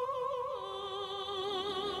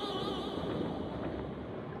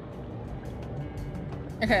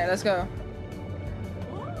 Okay, let's go.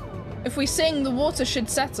 If we sing, the water should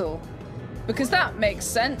settle. Because that makes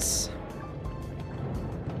sense.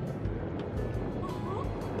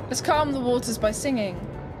 Let's calm the waters by singing.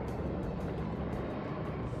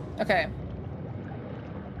 Okay.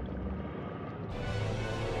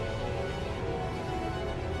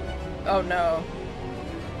 Oh no.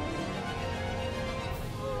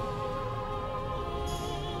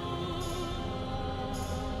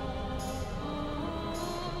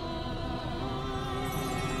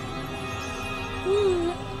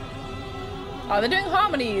 Woo. Oh, they're doing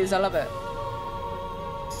harmonies. I love it.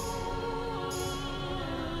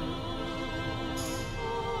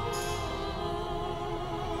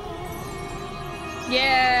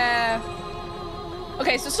 Yeah.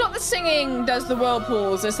 Okay, so it's not the singing does the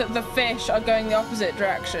whirlpools, it's that the fish are going the opposite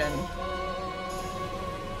direction.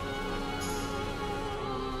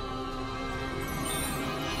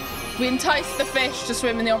 We entice the fish to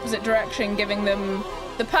swim in the opposite direction, giving them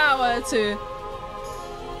the power to...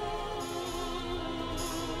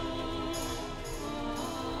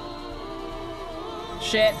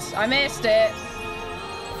 Shit, I missed it.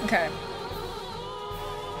 Okay.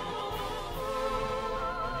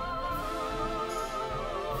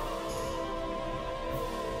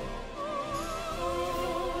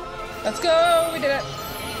 Let's go! We did it!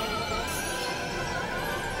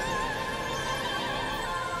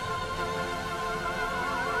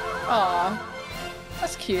 Aw.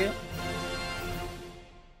 That's cute.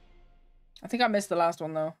 I think I missed the last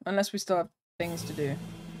one though. Unless we still have things to do.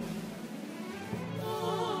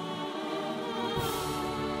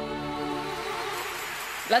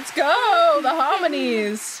 Let's go! The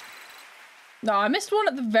harmonies! No, I missed one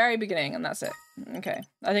at the very beginning and that's it. Okay.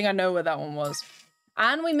 I think I know where that one was.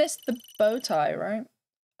 And we missed the bow tie, right?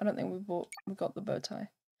 I don't think we got the bow tie.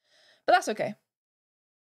 But that's okay.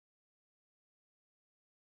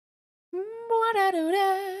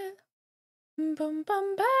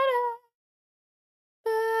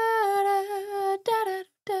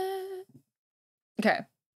 Okay.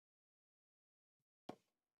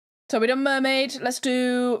 So we done mermaid. Let's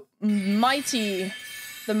do mighty.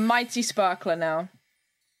 The mighty sparkler now.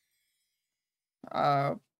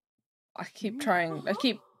 I keep trying.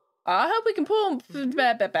 I hope we can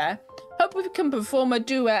hope we can perform a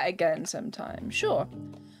duet again sometime. Sure.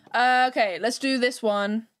 Okay, let's do this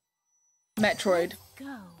one. Metroid.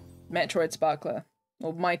 Go. Metroid sparkler.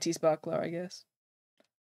 Or mighty sparkler, I guess.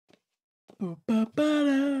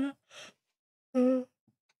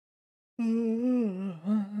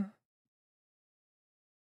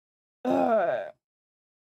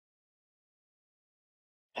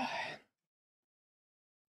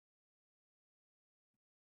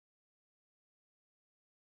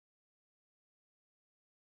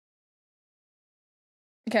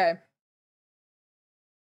 Okay.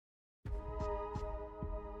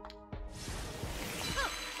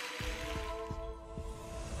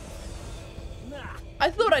 I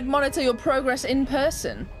thought I'd monitor your progress in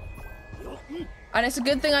person. And it's a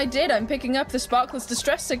good thing I did. I'm picking up the sparkler's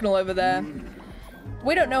distress signal over there.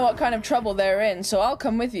 We don't know what kind of trouble they're in, so I'll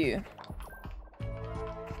come with you.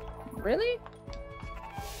 Really?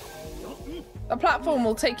 A platform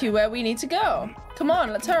will take you where we need to go. Come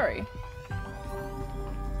on, let's hurry.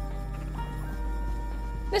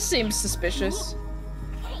 This seems suspicious.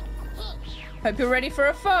 Hope you're ready for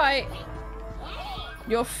a fight.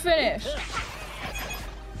 You're finished.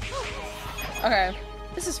 Okay,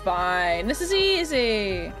 this is fine. This is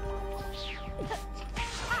easy.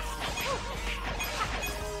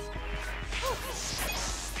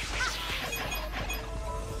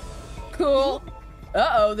 Cool.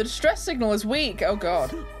 Uh-oh, the distress signal is weak. Oh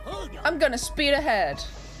god. I'm gonna speed ahead.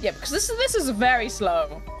 Yeah, because this is very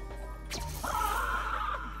slow.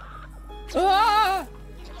 Ah!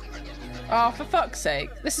 Oh, for fuck's sake.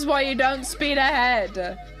 This is why you don't speed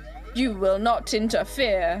ahead. You will not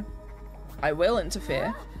interfere. I will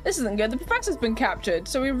interfere. This isn't good. The professor's been captured,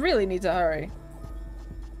 so we really need to hurry.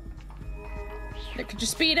 Yeah, could you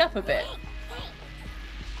speed up a bit?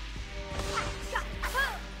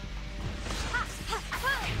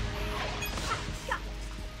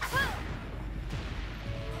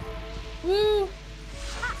 Woo!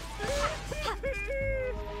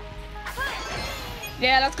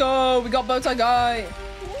 Yeah, let's go! We got Bowtie Guy!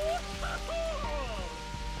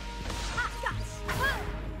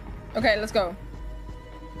 Okay, let's go.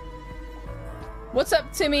 What's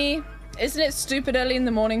up, Timmy? Isn't it stupid early in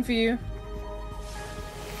the morning for you?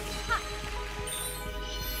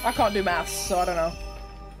 I can't do maths, so I don't know.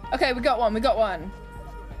 Okay, we got one, we got one.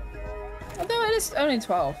 Although it is only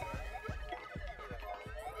 12.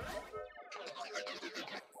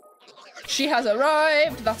 She has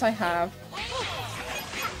arrived, that I have.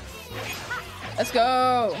 Let's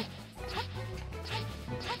go.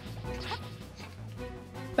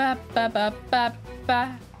 Ba ba ba ba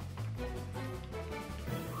ba.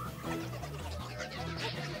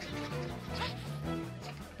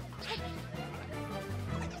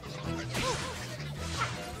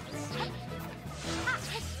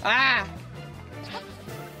 Ah!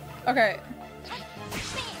 Okay.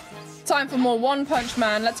 Time for more One Punch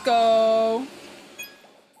Man. Let's go.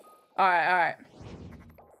 Alright,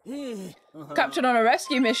 alright. Captured on a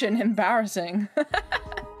rescue mission. Embarrassing.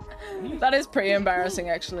 That is pretty embarrassing,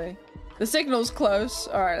 actually. The signal's close.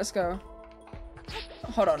 Alright, let's go.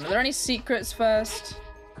 Hold on. Are there any secrets first?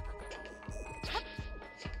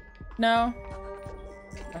 No?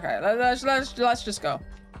 Okay, let's just go.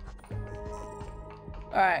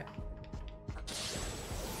 Alright.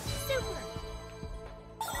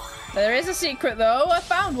 There is a secret though. I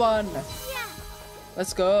found one. Yeah.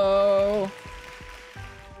 Let's go.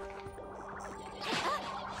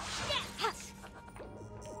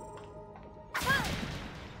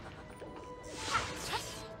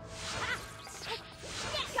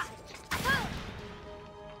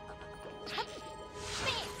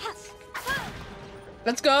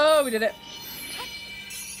 Let's go. We did it.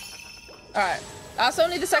 Alright. That's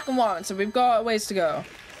only the second one, so we've got a ways to go.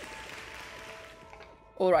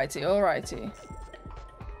 Alrighty, alrighty.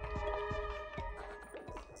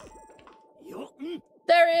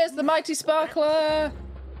 There he is, the mighty sparkler!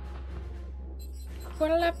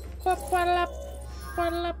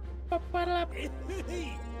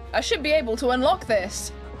 I should be able to unlock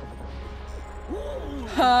this.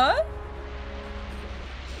 Huh?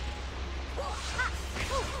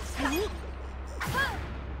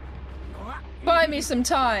 Buy me some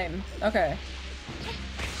time. Okay.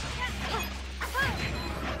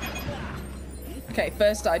 Okay,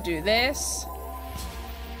 first I do this.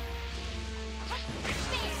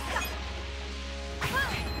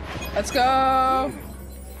 Let's go.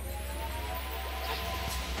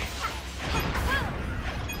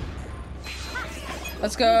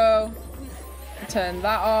 Let's go. Turn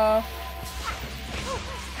that off.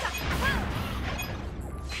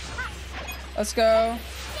 Let's go.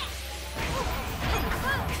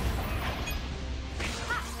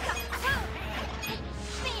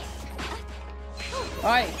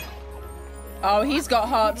 Right. Oh, he's got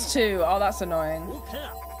hearts too. Oh, that's annoying.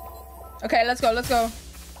 Okay, let's go, let's go.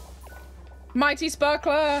 Mighty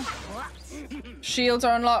Sparkler. Shields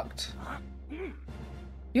are unlocked.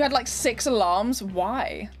 You had like 6 alarms?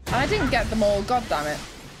 Why? I didn't get them all, god damn it.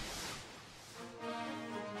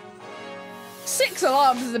 6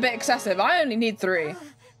 alarms is a bit excessive. I only need 3.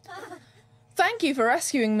 Thank you for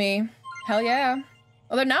rescuing me. Hell yeah.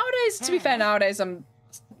 Although nowadays, to be fair, nowadays I'm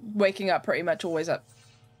waking up pretty much always at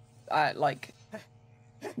like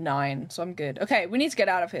 9, so I'm good. Okay, we need to get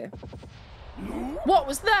out of here. What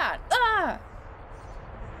was that? Ah!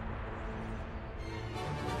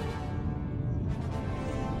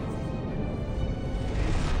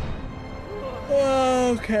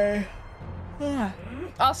 Okay. Ah.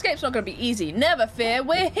 Our escape's not gonna be easy. Never fear,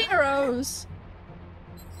 we're heroes.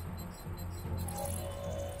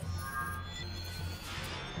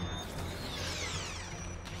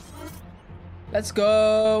 Let's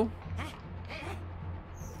go.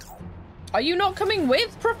 Are you not coming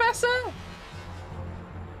with, Professor?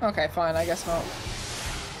 Okay, fine, I guess not.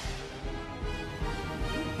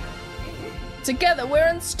 Together, we're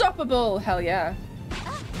unstoppable. Hell yeah.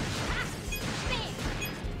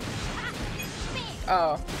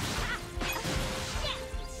 Oh.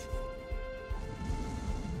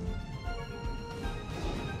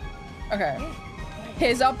 Okay.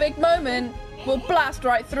 Here's our big moment. We'll blast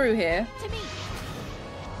right through here.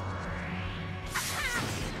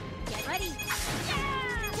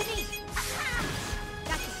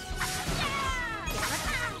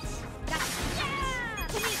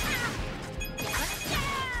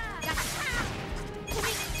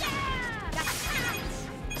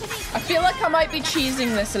 I feel like I might be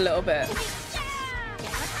cheesing this a little bit.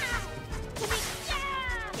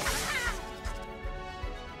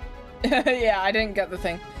 Yeah, I didn't get the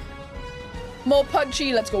thing. More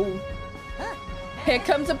punchy, let's go. Here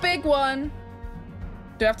comes a big one.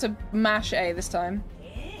 Do we have to mash A this time?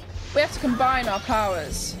 We have to combine our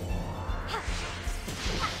powers.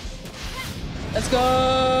 Let's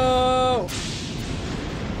go.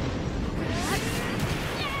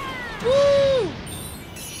 Woo!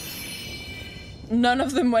 None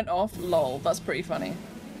of them went off. Lol, that's pretty funny.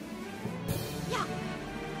 Yeah.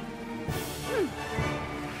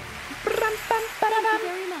 Thank you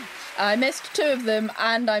very much. I missed 2 of them,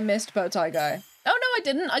 and I missed Bowtie Guy. Oh, no, I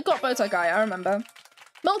didn't. I got Bowtie Guy, I remember.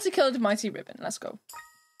 Multicolored Mighty Ribbon. Let's go.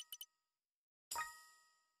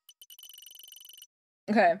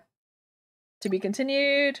 Okay. To be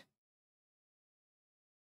continued.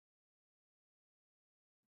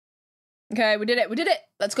 Okay, we did it. We did it.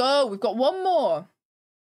 Let's go. We've got 1 more.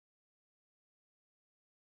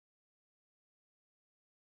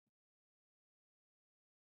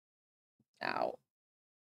 Ow.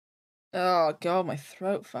 Oh, God, my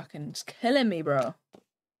throat fucking is killing me, bro.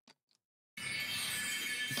 Do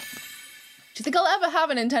you think I'll ever have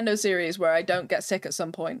a Nintendo series where I don't get sick at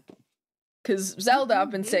some point? Because Zelda,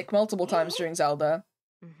 I've been sick multiple times during Zelda.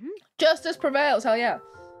 Justice prevails, hell yeah.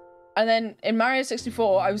 And then in Mario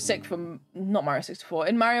 64, I was sick from... Not Mario 64.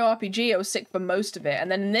 In Mario RPG, I was sick for most of it.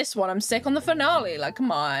 And then in this one, I'm sick on the finale. Like,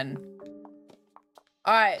 come on.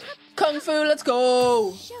 Alright. Kung Fu, let's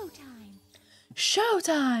go. Showtime.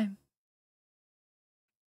 Showtime.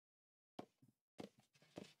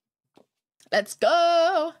 Let's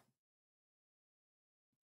go.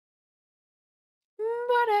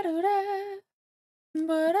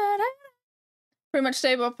 Pretty much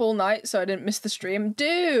stayed up all night so I didn't miss the stream.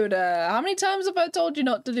 Dude, how many times have I told you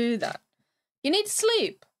not to do that? You need to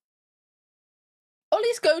sleep. Or at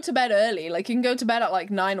least go to bed early. Like, you can go to bed at like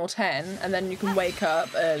 9 or 10 and then you can wake up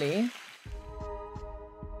early.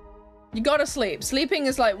 You gotta sleep. Sleeping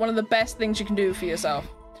is like one of the best things you can do for yourself.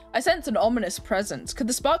 I sense an ominous presence. Could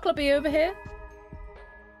the sparkler be over here?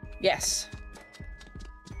 Yes.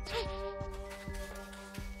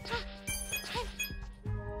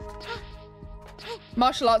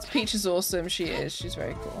 Martial arts Peach is awesome. She is. She's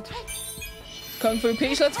very cool. Kung Fu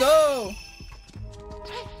Peach, let's go!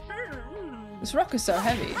 This rock is so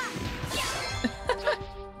heavy.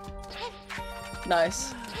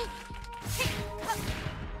 Nice.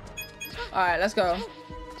 Alright, let's go.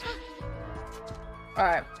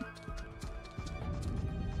 Alright.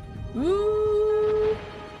 Ooh.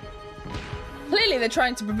 Clearly they're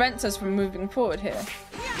trying to prevent us from moving forward here.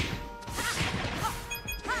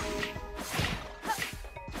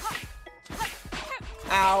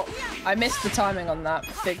 Ow. I missed the timing on that.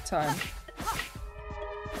 Big time.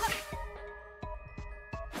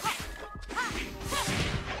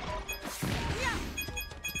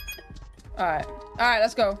 Alright. Alright,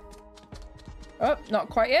 let's go. Oh, not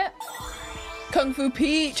quite yet. Kung Fu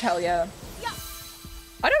Peach, hell yeah.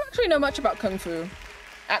 I don't actually know much about Kung Fu.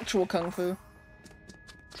 Actual Kung Fu.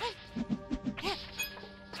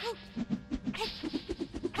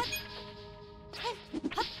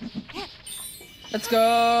 Let's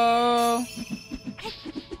go.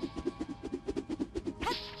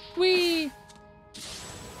 Whee.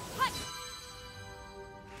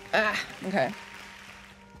 Ah, okay.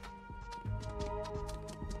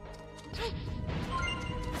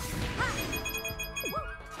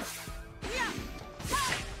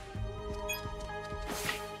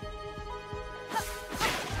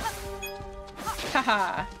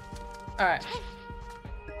 Haha. Alright.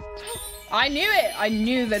 I knew it! I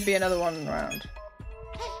knew there'd be another one around.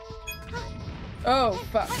 Oh,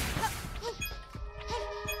 fuck.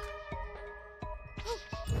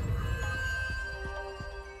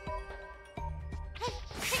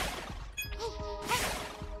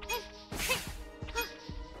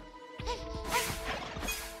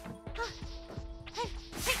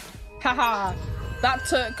 Haha. That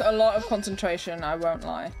took a lot of concentration, I won't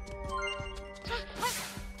lie.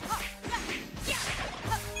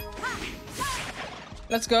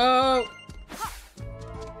 Let's go!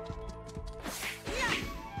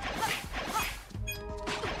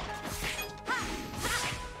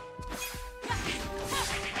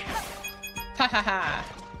 Ha ha ha!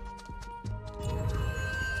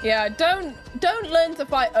 Yeah, don't learn to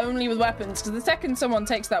fight only with weapons, because the second someone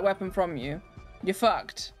takes that weapon from you, you're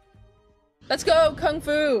fucked. Let's go, Kung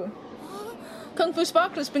Fu! Kung Fu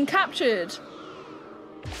Sparkler's been captured!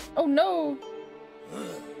 Oh no!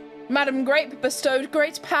 Madame Grape bestowed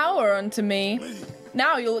great power unto me.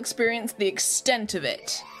 Now you'll experience the extent of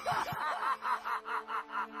it.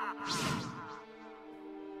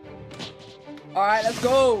 Alright, let's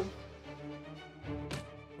go!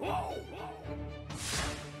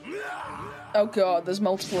 Oh god, there's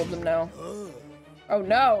multiple of them now. Oh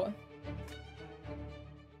no!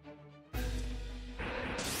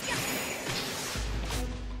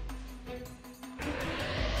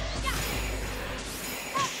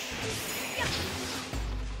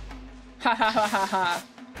 Ha ha ha ha ha.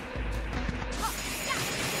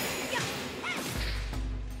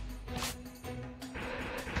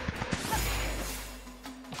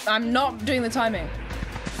 I'm not doing the timing.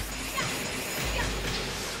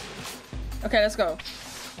 Okay, let's go.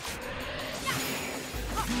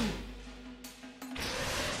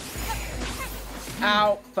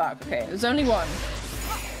 Ow, fuck. Okay, there's only one.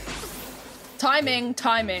 Timing,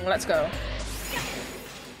 timing, let's go.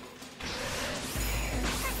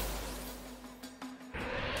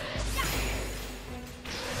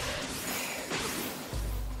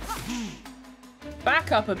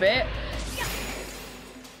 Back up a bit.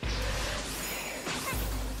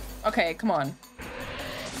 Okay, come on.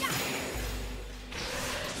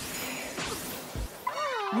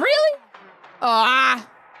 Really? Ah!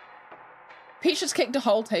 Peach just kicked a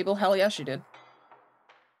whole table. Hell yeah, she did.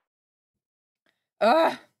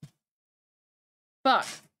 Ugh. Fuck.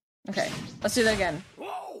 Okay, let's do that again.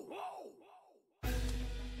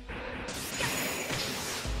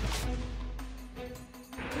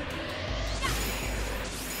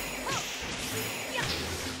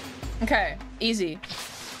 Okay, easy.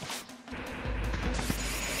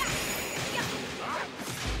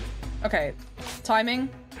 Okay, timing.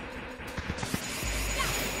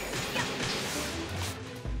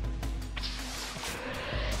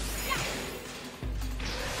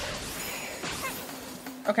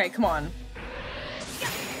 Okay, come on.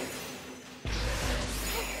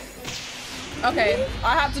 Okay,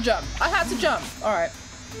 I have to jump. I had to jump. All right.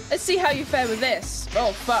 Let's see how you fare with this.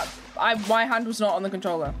 Oh, fuck. My hand was not on the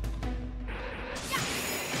controller.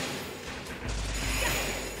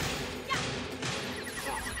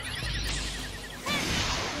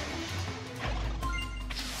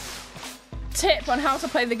 Tip on how to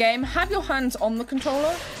play the game. Have your hands on the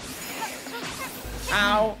controller.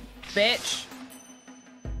 Ow, bitch.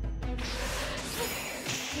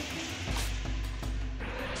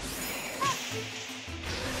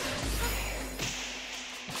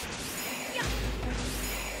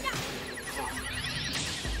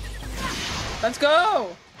 Let's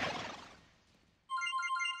go.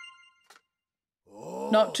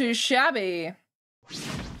 Not too shabby.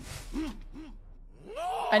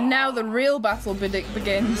 And now the real battle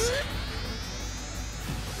begins.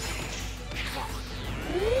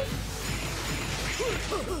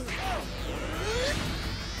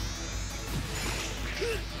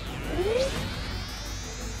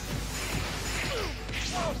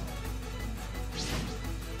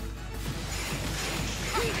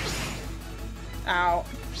 Ow.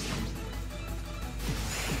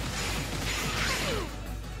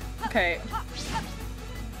 Okay.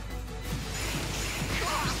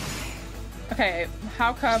 Okay,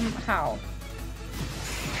 how come? How?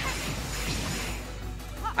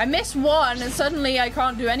 I missed one and suddenly I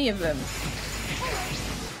can't do any of them.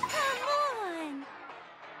 Come on.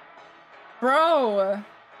 Bro!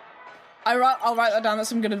 I'll write that down. That's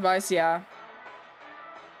some good advice, yeah.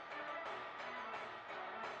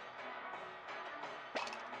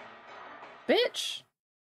 Bitch.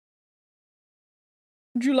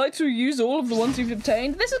 Would you like to use all of the ones you've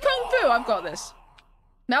obtained? This is Kung Fu! I've got this.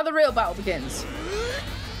 Now the real battle begins.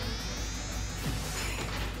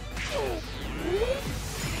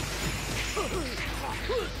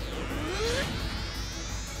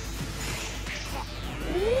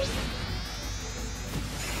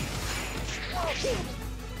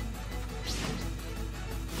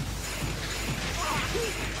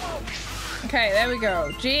 Okay, there we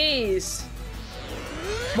go. Jeez.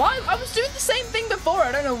 Why? I was doing the same thing before.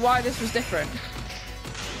 I don't know why this was different.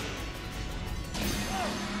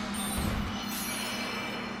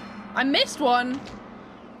 I missed one.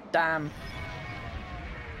 Damn.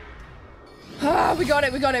 Ah, we got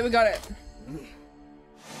it, we got it, we got it.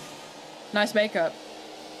 Nice makeup.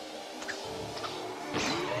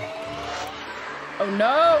 Oh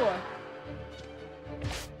no!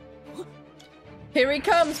 Here he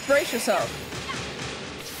comes, brace yourself.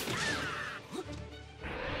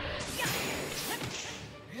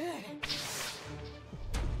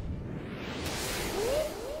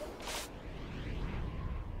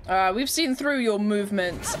 We've seen through your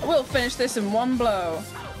movements. We'll finish this in one blow.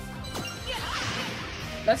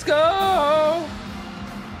 Let's go!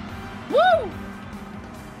 Woo!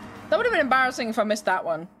 That would have been embarrassing if I missed that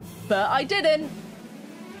one. But I didn't.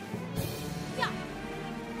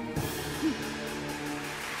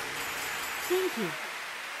 Thank you.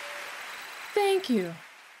 Thank you.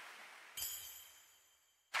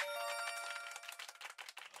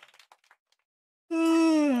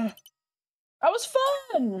 That was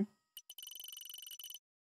fun.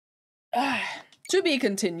 To be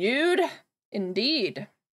continued. Indeed.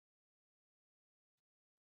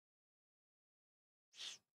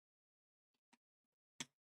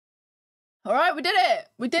 All right, we did it.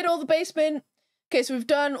 We did all the basement. Okay, so we've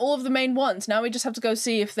done all of the main ones. Now we just have to go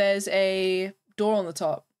see if there's a door on the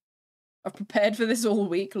top. I've prepared for this all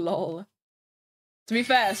week, lol. To be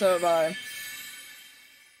fair, so have I.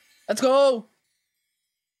 Let's go!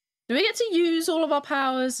 Do we get to use all of our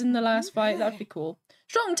powers in the last fight? That'd be cool.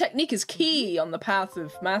 Strong technique is key on the path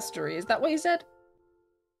of mastery. Is that what you said?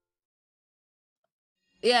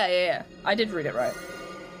 Yeah. I did read it right.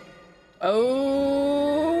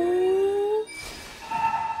 Oh.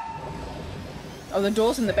 Oh, the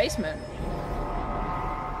door's in the basement.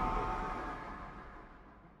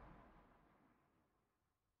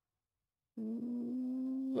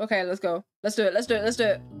 Okay, let's go. Let's do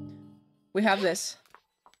it. We have this.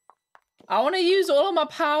 I want to use all of my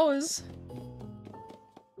powers.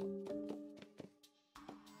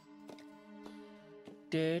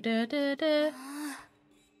 This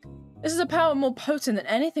is a power more potent than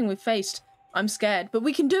anything we've faced. I'm scared, but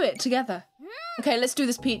we can do it together. Okay, let's do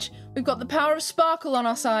this, Peach. We've got the power of sparkle on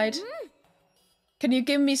our side. Can you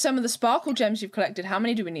give me some of the sparkle gems you've collected? How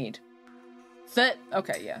many do we need? 30?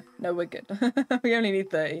 Okay, yeah. No, we're good. We only need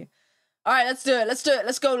 30. All right, let's do it.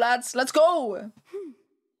 Let's go, lads. Let's go.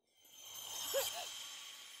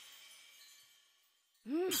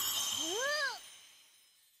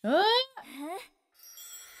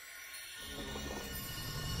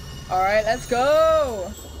 All right, let's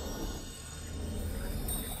go.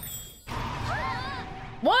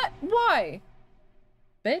 What? Why?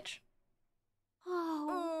 Bitch.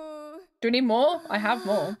 Oh. Do we need more? I have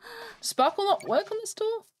more. Does sparkle not work on this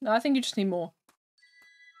door? No, I think you just need more.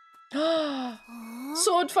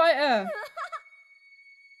 Sword fighter.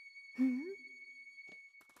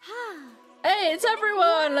 Hey, it's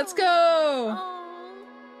everyone. Let's go.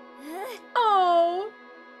 Oh.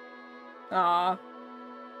 Aw.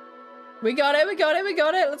 We got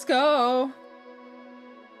it. Let's go.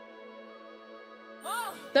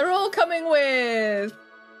 They're all coming with.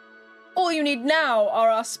 All you need now are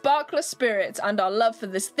our sparkler spirits and our love for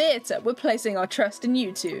this theatre. We're placing our trust in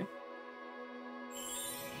you two.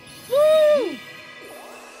 Woo!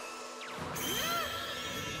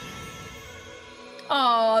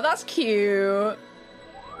 Oh, that's cute.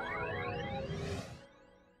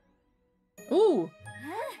 Ooh.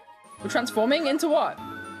 We're transforming into what?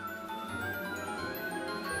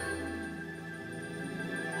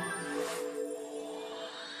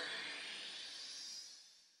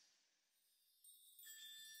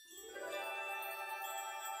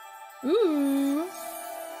 Ooh.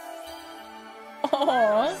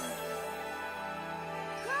 Aww.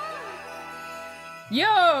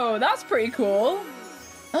 Yo, that's pretty cool.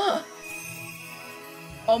 Oh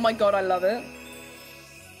my god, I love it.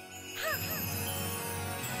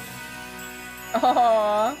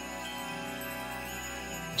 Aww.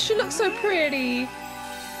 She looks so pretty.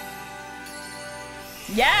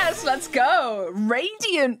 Yes, let's go.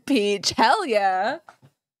 Radiant Peach, hell yeah.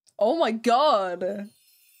 Oh my god.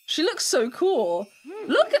 She looks so cool.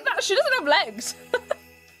 Look at that, she doesn't have legs.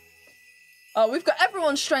 Oh, we've got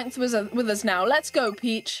everyone's strength with us now. Let's go,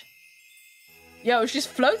 Peach. Yo, she's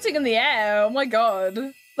floating in the air. Oh my god.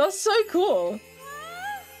 That's so cool.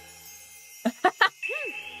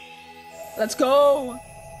 Let's go.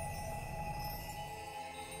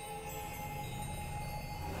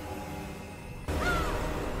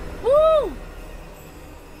 Woo!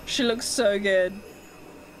 She looks so good.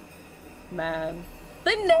 Man.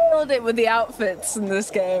 They nailed it with the outfits in this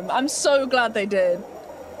game. I'm so glad they did.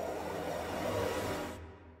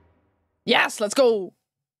 Yes, let's go.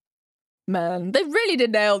 Man, they really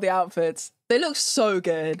did nail the outfits. They look so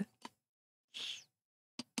good.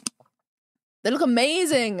 They look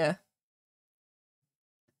amazing.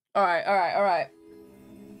 All right.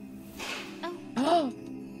 Oh.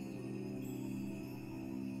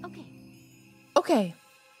 Okay.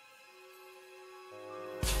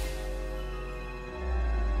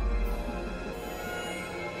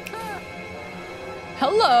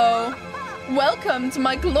 Hello. Welcome to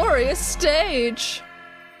my glorious stage.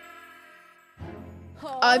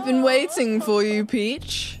 I've been waiting for you,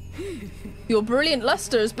 Peach. Your brilliant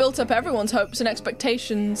luster has built up everyone's hopes and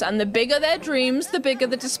expectations, and the bigger their dreams, the bigger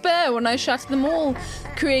the despair when I shatter them all,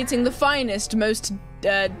 creating the finest, most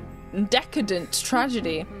decadent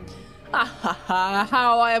tragedy.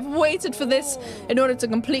 How I have waited for this in order to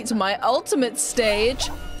complete my ultimate stage.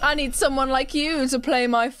 I need someone like you to play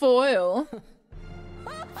my foil.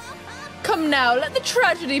 Come now, let the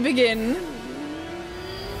tragedy begin.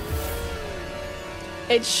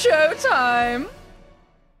 It's showtime.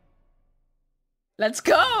 Let's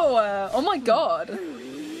go. Oh my god.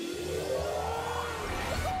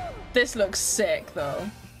 This looks sick though.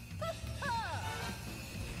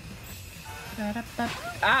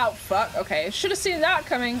 Ow, fuck. Okay, should have seen that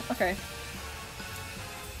coming. Okay.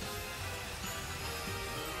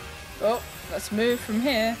 Oh, let's move from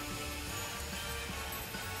here.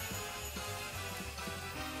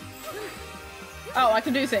 Oh, I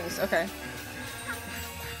can do things. Okay.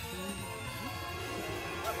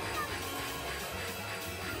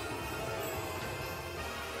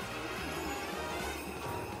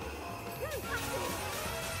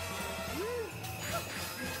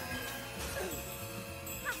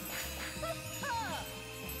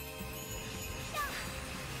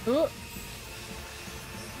 Ooh.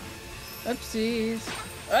 Oopsies.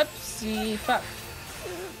 Oopsie. Fuck.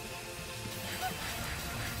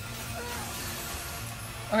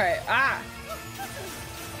 Okay. Ah!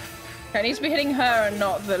 Okay, I need to be hitting her and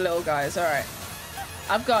not the little guys. Alright.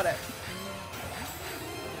 I've got it.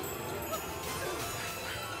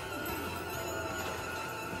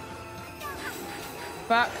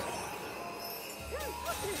 Fuck.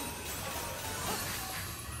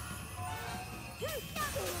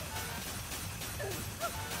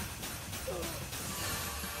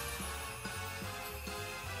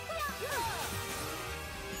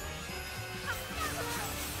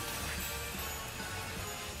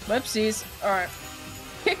 Whoopsies. Alright.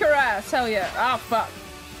 Kick her ass. Hell yeah. Ah, fuck.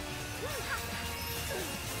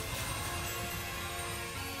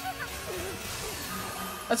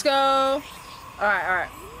 Let's go. Alright, alright.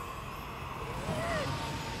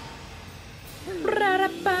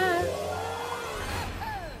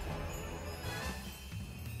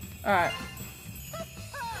 Alright.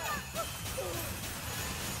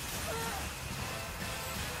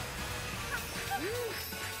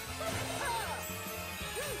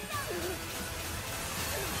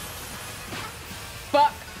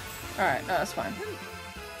 Fuck! Alright, no, that's fine.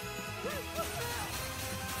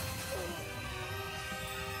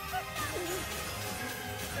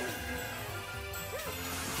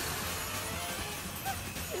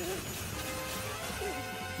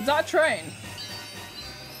 Is that a train?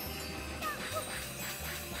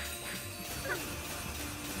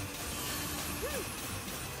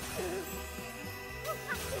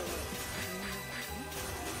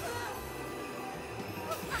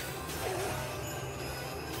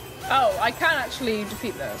 Oh, I can actually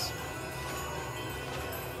defeat those.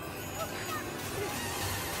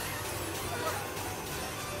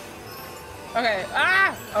 Okay.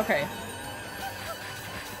 Ah! Okay.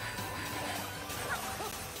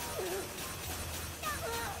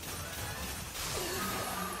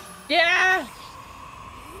 Yeah!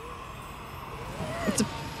 It's a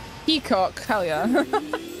peacock. Hell yeah.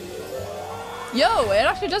 Yo, it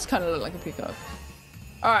actually does kind of look like a peacock.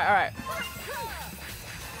 Alright, alright.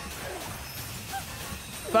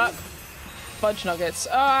 Fuck. Fudge nuggets.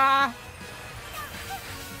 Ah!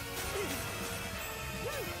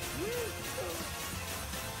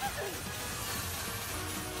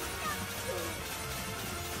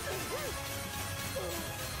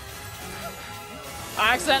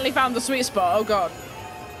 I accidentally found the sweet spot. Oh god.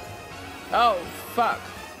 Oh, fuck.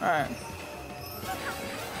 Alright.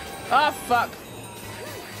 Oh, fuck.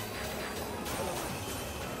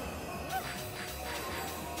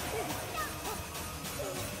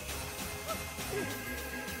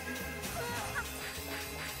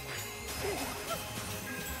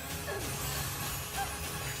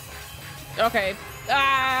 Okay.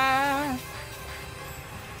 Ah!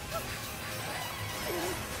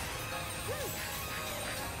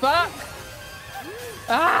 Fuck!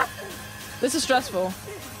 Ah! This is stressful.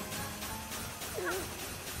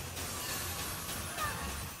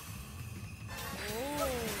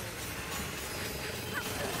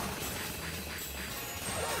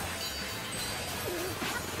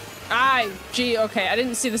 Gee, okay, I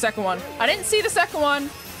didn't see the second one. I didn't see the second one!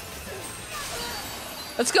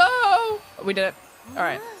 Let's go! We did it.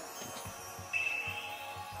 Alright.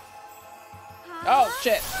 Oh,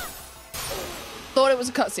 shit. Thought it was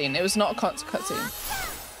a cutscene. It was not a cutscene.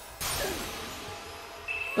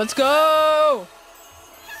 Let's go!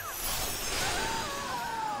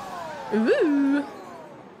 Ooh.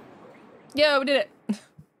 Yeah, we did it.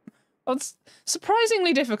 Oh, it's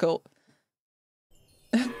surprisingly difficult.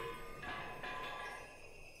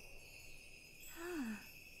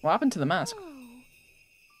 What happened to the mask?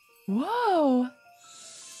 Whoa!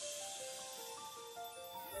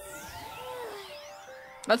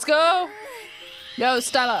 Let's go! Yo,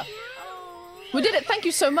 Stella. We did it! Thank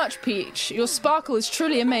you so much, Peach. Your sparkle is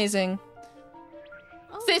truly amazing.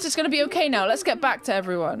 Theatre's gonna be okay now. Let's get back to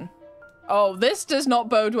everyone. Oh, this does not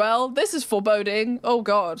bode well. This is foreboding. Oh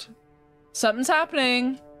god. Something's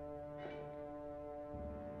happening.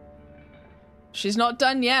 She's not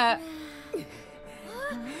done yet.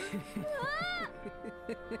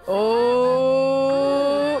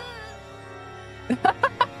 Oh.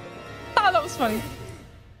 Ah, that was funny.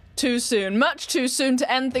 Too soon. Much too soon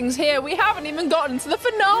to end things here. We haven't even gotten to the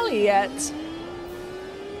finale yet.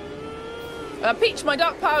 Peach, my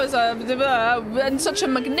dark powers are... and such a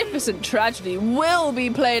magnificent tragedy will be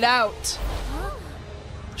played out.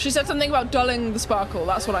 She said something about dulling the sparkle.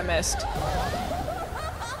 That's what I missed.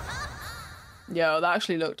 Yo, that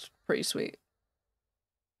actually looked pretty sweet.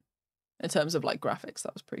 In terms of, like, graphics,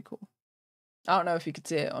 that was pretty cool. I don't know if you could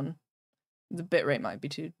see it on... The bitrate might be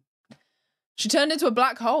too... She turned into a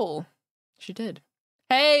black hole. She did.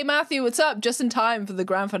 Hey, Matthew, what's up? Just in time for the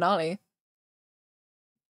grand finale.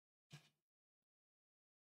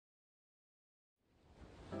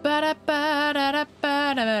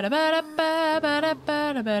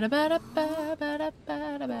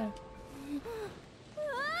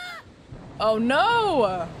 Oh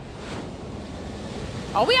no!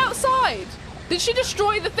 Are we outside? Did she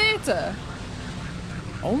destroy the theater?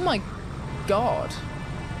 Oh my god.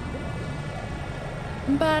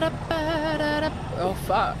 Oh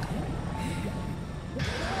fuck.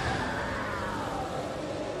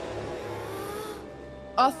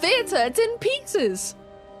 Our theater, it's in pieces.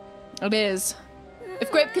 It is.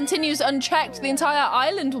 If Grape continues unchecked, the entire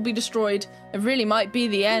island will be destroyed. It really might be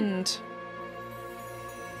the end.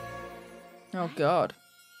 Oh god.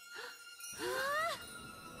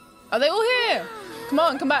 Are they all here? Come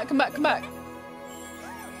on, come back, come back, come back.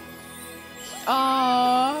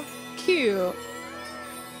 Aww, cute.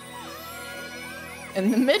 In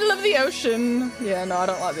the middle of the ocean. Yeah, no, I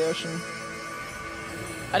don't like the ocean.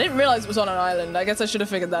 I didn't realize it was on an island. I guess I should have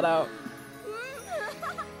figured that out.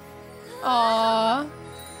 Aww.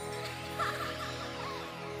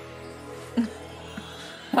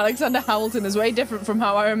 Alexander Hamilton is way different from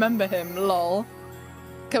how I remember him, lol.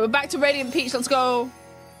 Okay, we're back to Radiant Peach, let's go.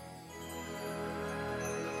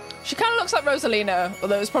 She kind of looks like Rosalina,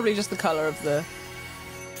 although it's probably just the color of the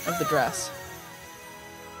dress.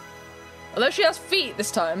 Although she has feet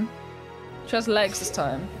this time. She has legs this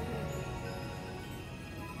time.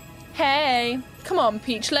 Hey, come on,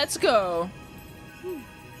 Peach, let's go.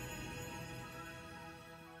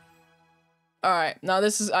 All right, now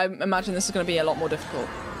this is, I imagine this is going to be a lot more difficult.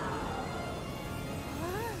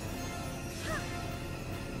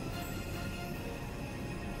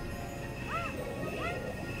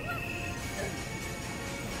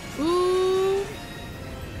 Ooh.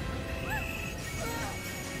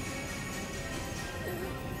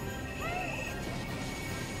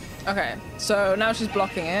 Okay, so now she's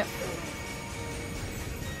blocking it.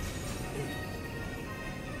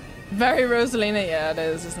 Very Rosalina, yeah, it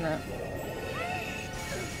is, isn't it?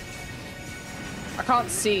 I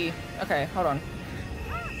can't see. Okay, hold on.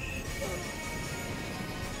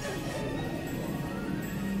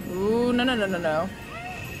 Ooh, no, no, no, no, no.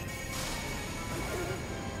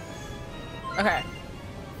 Okay.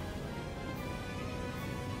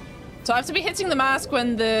 So I have to be hitting the mask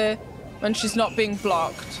when she's not being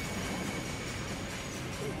blocked.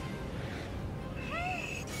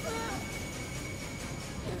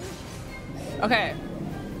 Okay.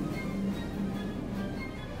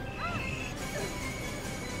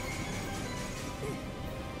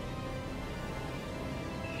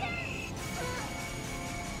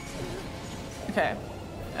 Okay.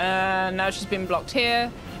 Now she's been blocked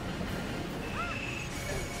here.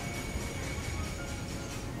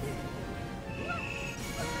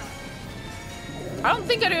 I don't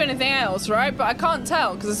think I do anything else, right? But I can't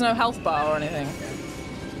tell because there's no health bar or anything.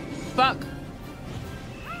 Fuck.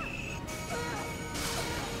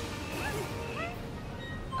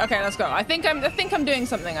 Okay, let's go. I think I'm doing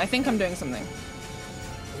something. I think I'm doing something.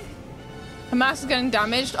 Her mask is getting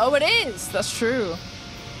damaged. Oh, it is. That's true.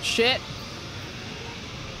 Shit.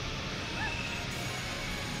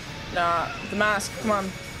 Nah, the mask. Come on.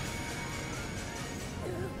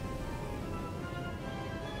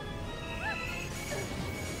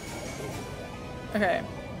 Okay.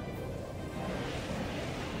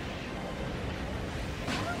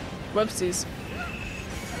 Whoopsies.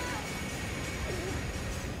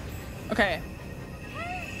 Okay.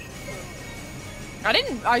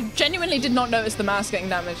 I genuinely did not notice the mask getting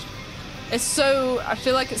damaged. It's so, I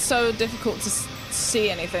feel like it's so difficult to see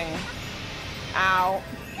anything. Ow.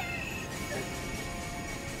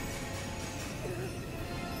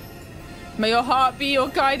 May your heart be your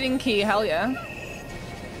guiding key, hell yeah.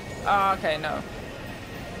 Oh, okay, no.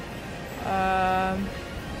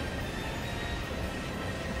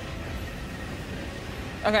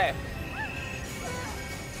 Okay.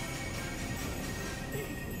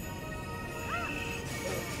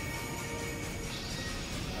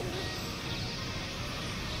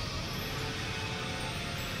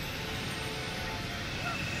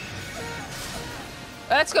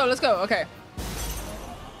 Let's go, okay.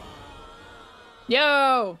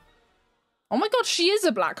 Yo! Oh my god, she is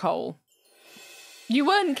a black hole. You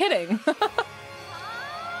weren't kidding.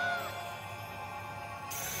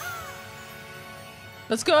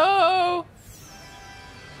 Let's go!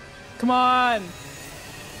 Come on!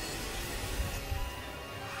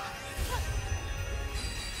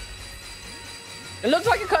 It looked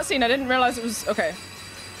like a cutscene, I didn't realize it was... Okay.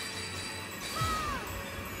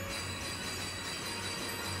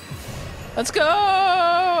 Let's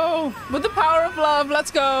go! With the power of love,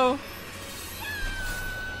 let's go!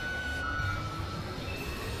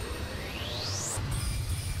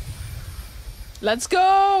 Let's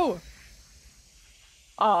go!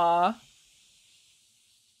 Ah.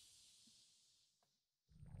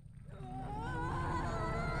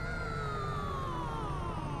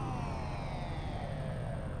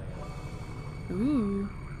 Ooh.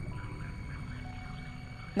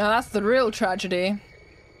 Now that's the real tragedy.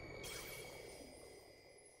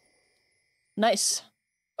 Nice.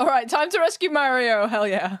 All right, time to rescue Mario. Hell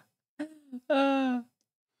yeah. I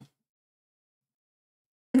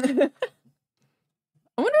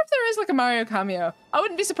wonder if there is like a Mario cameo. I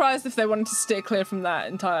wouldn't be surprised if they wanted to steer clear from that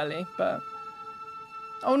entirely, but...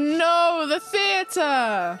 Oh no, the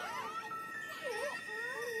theater!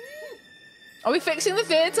 Are we fixing the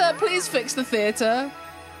theater? Please fix the theater.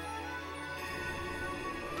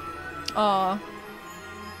 Aw.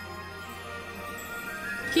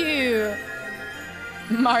 Cute.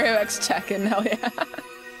 Mario X Tekken, hell yeah.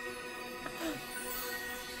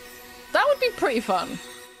 That would be pretty fun.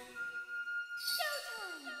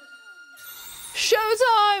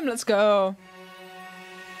 Showtime! Let's go.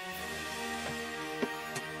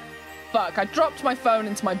 Fuck, I dropped my phone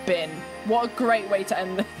into my bin. What a great way to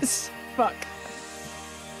end this. Fuck.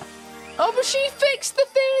 Oh, but she fixed the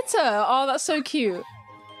theater! Oh, that's so cute.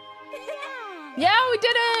 Yeah, we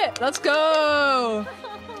did it! Let's go!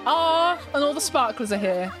 Aw, and all the sparklers are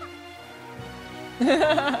here.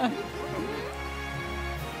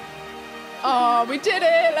 Oh, we did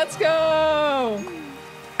it! Let's go!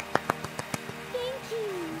 Thank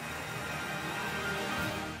you.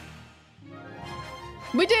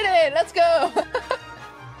 We did it! Let's go!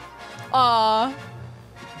 Aw.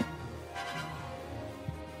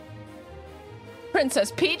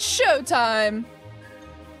 Princess Peach Showtime!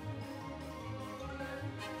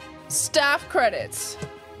 Staff credits.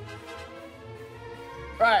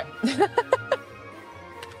 Right.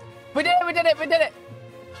 We did it, we did it, we did it!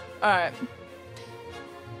 Alright.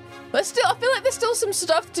 I feel like there's still some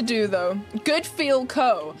stuff to do though. Good Feel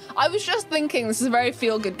Co. I was just thinking this is a very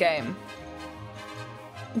feel-good game.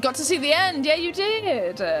 Got to see the end, yeah you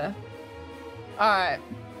did. Alright.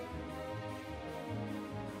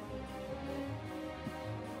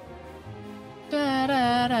 Da,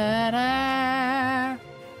 da, da, da.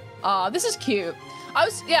 Ah, this is cute. I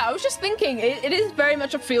was just thinking, it is very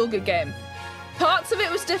much a feel-good game. Parts of it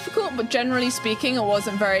was difficult, but generally speaking, it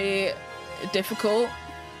wasn't very difficult.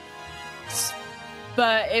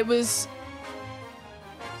 But it was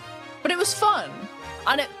fun,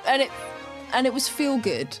 and it was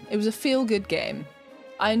feel-good. It was a feel-good game.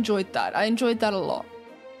 I enjoyed that. I enjoyed that a lot.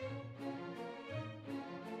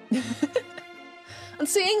 And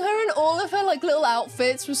seeing her in all of her like little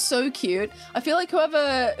outfits was so cute. I feel like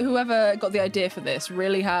whoever got the idea for this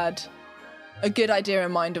really had a good idea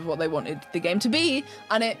in mind of what they wanted the game to be,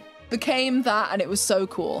 and it became that, and it was so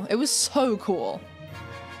cool. It was so cool.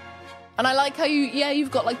 And I like how you've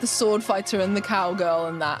got like the sword fighter and the cowgirl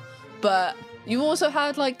and that, but you also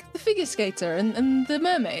had like the figure skater and the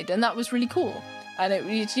mermaid, and that was really cool. And it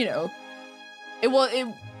was, you know,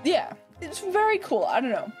 it's very cool. I don't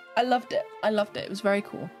know. I loved it. I loved it. It was very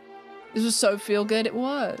cool. This was so feel good. It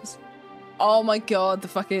was. Oh my god, the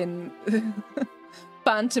fucking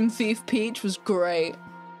Phantom Thief Peach was great.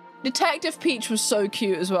 Detective Peach was so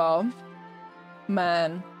cute as well.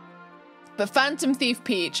 Man. But Phantom Thief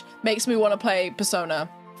Peach makes me want to play Persona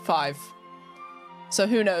 5. So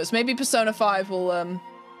who knows? Maybe Persona 5 will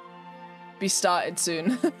be started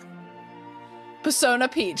soon. Persona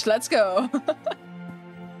Peach, let's go.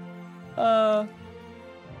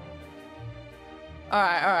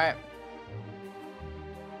 Alright.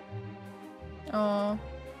 Oh,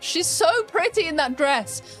 she's so pretty in that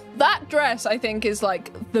dress. That dress, I think, is like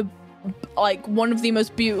one of the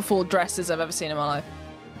most beautiful dresses I've ever seen in my life.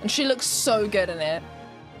 And she looks so good in it.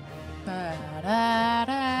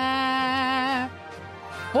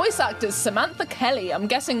 Voice actors, Samantha Kelly. I'm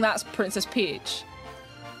guessing that's Princess Peach.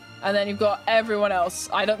 And then you've got everyone else.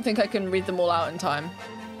 I don't think I can read them all out in time.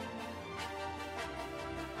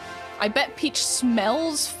 I bet Peach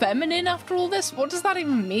smells feminine after all this? What does that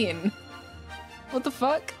even mean? What the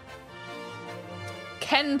fuck?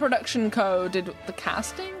 Ken Production Co. did the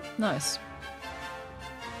casting? Nice.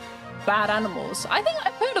 Bad Animals. I think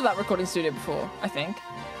I've heard of that recording studio before, I think.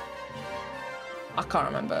 I can't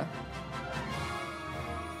remember.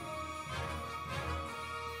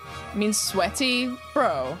 Means sweaty?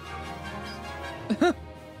 Bro.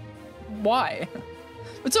 Why?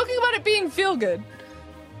 We're talking about it being feel good.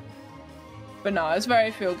 But no, it was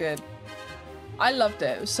very feel good. I loved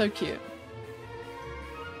it. It was so cute.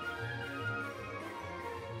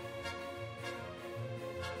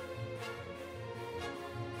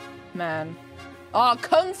 Man. Oh,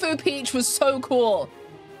 Kung Fu Peach was so cool.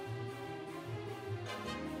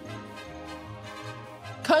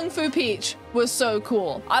 Kung Fu Peach was so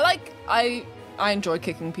cool. I enjoy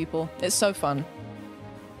kicking people. It's so fun.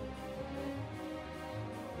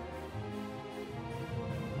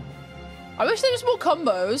 I wish there was more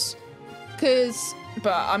combos,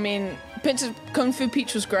 but I mean, Princess Kung Fu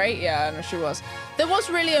Peach was great. Yeah, I know she was. There was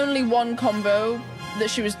really only one combo that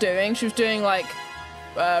she was doing. She was doing like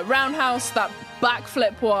roundhouse, that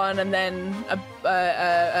backflip one, and then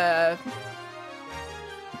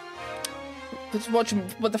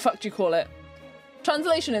what the fuck do you call it?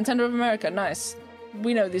 Translation, Nintendo of America. Nice.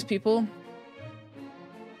 We know these people.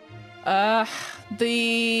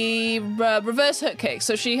 The reverse hook kick.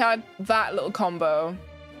 So she had that little combo,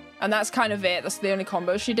 and that's kind of it. That's the only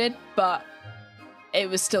combo she did, but it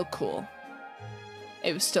was still cool.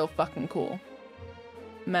 It was still fucking cool.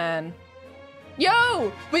 Man.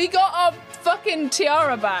 Yo! We got our fucking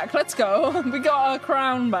tiara back. Let's go. We got our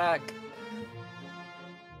crown back.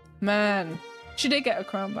 Man. She did get her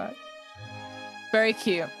crown back. Very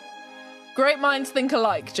cute. Great minds think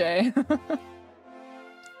alike, Jay.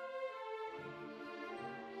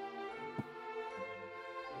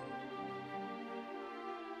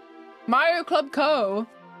 Mario Club Co.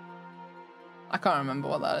 I can't remember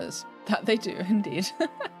what that is. That they do, indeed.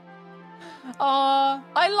 I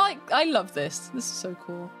love this. This is so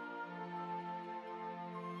cool.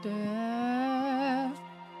 They're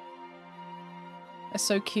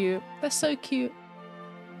so cute. They're so cute.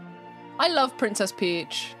 I love Princess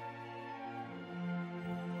Peach.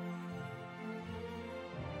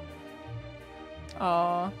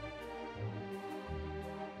 Aww.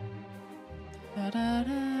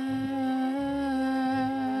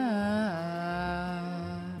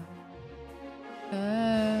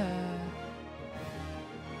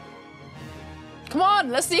 Come on,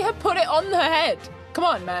 let's see her put it on her head. Come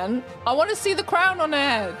on, man. I want to see the crown on her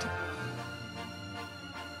head.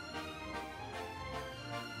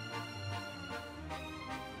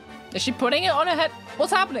 Is she putting it on her head?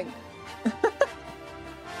 What's happening?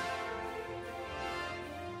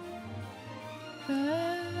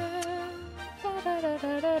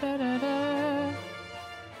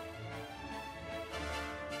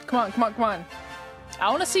 Come on, come on, come on. I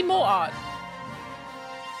want to see more art.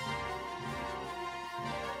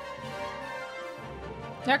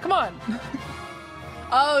 Yeah, come on.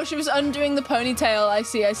 Oh, she was undoing the ponytail. I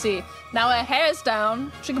see, I see. Now her hair's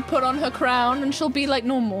down. She can put on her crown and she'll be like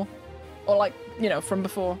normal. Or like, you know, from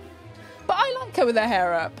before. But I like her with her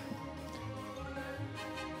hair up.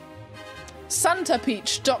 Santa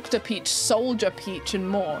Peach, Dr. Peach, Soldier Peach, and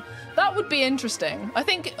more. That would be interesting. I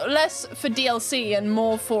think less for DLC and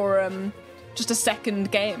more for just a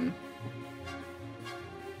second game.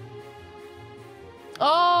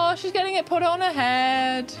 Oh, she's getting it put on her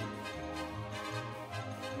head.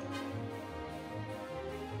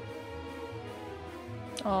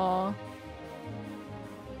 Oh.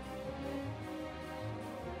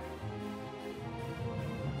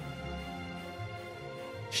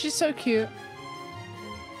 She's so cute.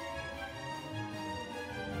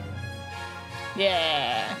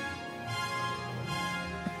 Yeah.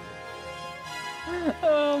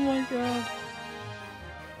 Oh my god.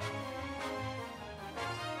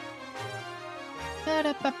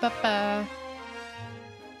 Ba-da-ba-ba-ba.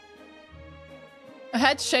 A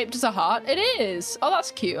head shaped as a heart? It is! Oh,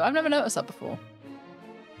 that's cute. I've never noticed that before.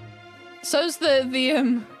 So's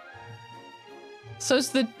so's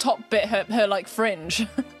the top bit, her like fringe.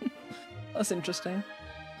 That's interesting.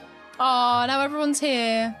 Oh, now everyone's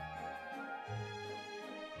here.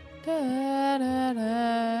 Da, da,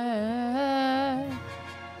 da.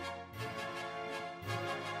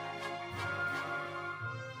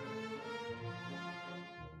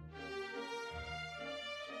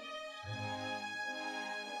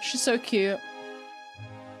 She's so cute.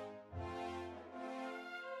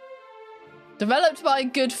 Developed by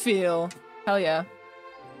Good Feel. Hell yeah.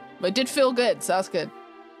 But it did feel good, so that's good.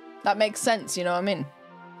 That makes sense, you know what I mean?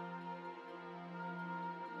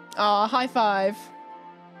 Aw, high five.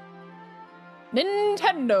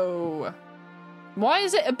 Nintendo. Why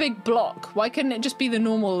is it a big block? Why couldn't it just be the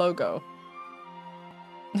normal logo?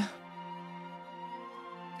 Of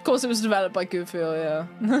course it was developed by Goofy, yeah.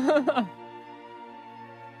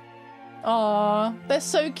 Aw, they're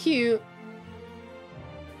so cute.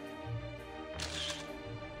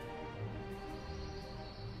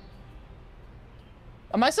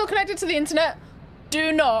 Am I still connected to the internet?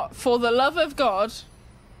 Do not, for the love of God.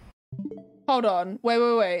 Hold on.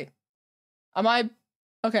 Wait. Am I...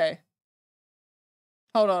 Okay.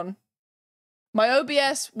 Hold on. My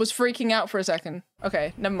OBS was freaking out for a second.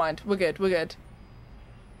 Okay, never mind. We're good.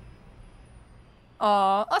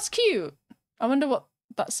 Aw, that's cute. I wonder what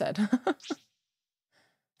that said.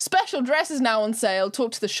 Special dress is now on sale.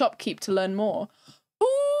 Talk to the shopkeep to learn more.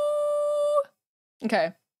 Ooh.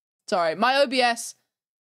 Okay. Sorry. My OBS...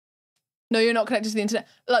 No, you're not connected to the internet.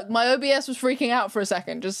 Look, my OBS was freaking out for a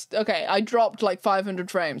second. Just, okay, I dropped like 500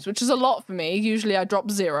 frames, which is a lot for me. Usually I drop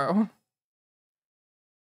 0.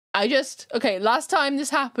 Okay, last time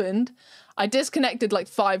this happened, I disconnected like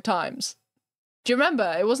 5 times. Do you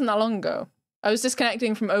remember? It wasn't that long ago. I was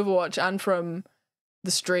disconnecting from Overwatch and from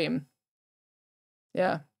the stream.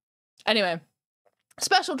 Yeah. Anyway,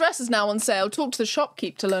 special dress is now on sale. Talk to the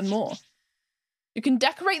shopkeep to learn more. You can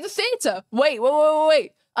decorate the theatre. Wait.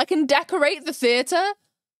 I can decorate the theatre?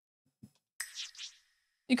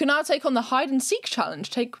 You can now take on the hide and seek challenge.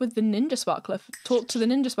 Talk to the ninja sparkler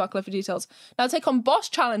for details. Now take on boss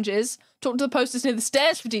challenges. Talk to the posters near the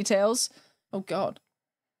stairs for details. Oh god.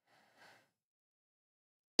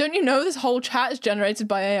 Don't you know this whole chat is generated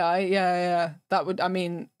by AI? Yeah. That would, I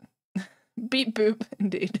mean, beep boop,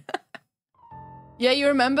 indeed. Yeah, you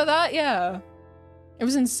remember that? Yeah. It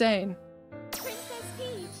was insane. Princess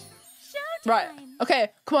Peach, showtime. Right.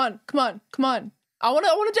 Okay, come on. I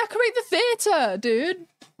wanna decorate the theatre, dude.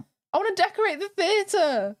 I wanna decorate the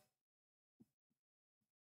theatre.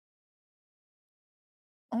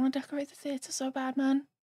 I wanna decorate the theatre so bad, man.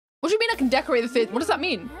 What do you mean I can decorate the theatre? What does that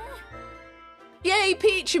mean? Yay,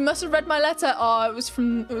 Peach, you must have read my letter. Oh, it was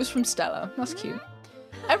from Stella. That's cute.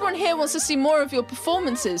 Everyone here wants to see more of your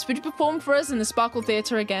performances. Would you perform for us in the Sparkle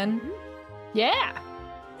Theatre again? Yeah.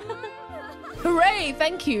 Hooray,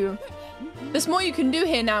 thank you. There's more you can do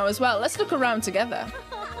here now as well. Let's look around together.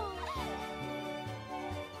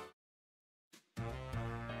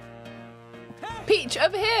 Peach,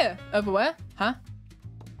 over here. Over where? Huh?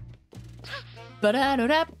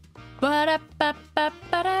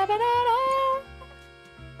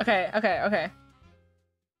 Okay.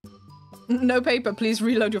 No paper, please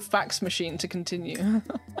reload your fax machine to continue.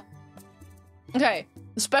 Okay,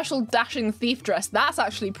 the special dashing thief dress. That's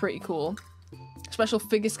actually pretty cool. Special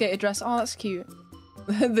figure skater dress. Oh, that's cute.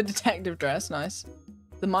 The detective dress, nice.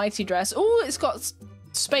 The mighty dress. Oh, it's got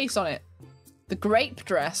space on it. The grape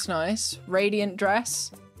dress, nice. Radiant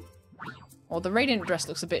dress. Oh, the radiant dress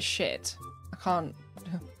looks a bit shit. I can't...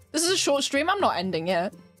 This is a short stream, I'm not ending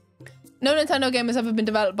yet. No Nintendo game has ever been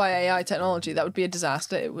developed by AI technology. That would be a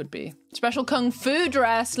disaster, it would be. Special kung fu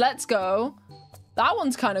dress, let's go. That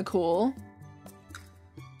one's kind of cool.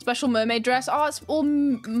 Special mermaid dress. Oh, it's all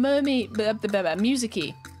mermaid,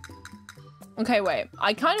 music-y. Okay, wait.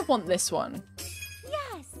 I kind of want this one.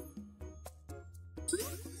 Yes.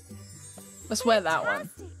 Let's wear that one.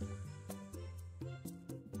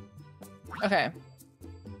 Okay.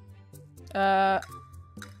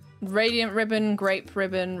 Radiant ribbon, grape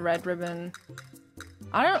ribbon, red ribbon.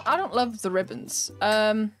 I don't love the ribbons.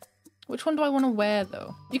 Which one do I want to wear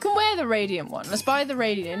though? You can wear the radiant one. Let's buy the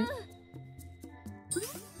radiant.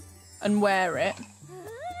 And wear it.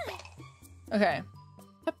 Okay.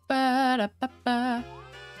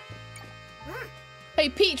 Hey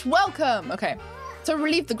Peach, welcome! Okay. So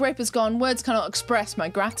relieved the grape is gone, words cannot express my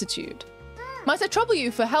gratitude. Might I trouble you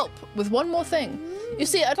for help with one more thing? You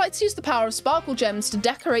see, I'd like to use the power of sparkle gems to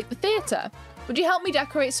decorate the theatre. Would you help me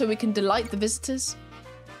decorate so we can delight the visitors?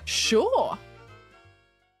 Sure.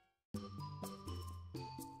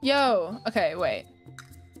 Yo, okay, wait.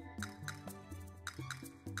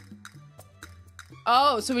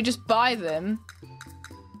 Oh, so we just buy them.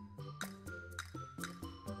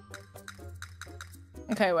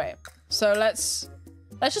 Okay, wait. So let's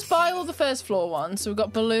just buy all the first floor ones. So we've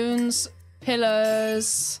got balloons,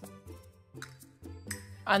 pillars,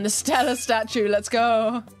 and the Stella statue. Let's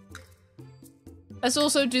go. Let's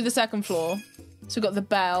also do the second floor. So we've got the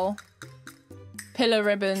bell, pillar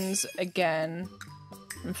ribbons again,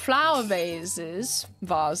 and flower vases.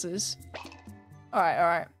 All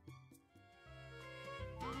right.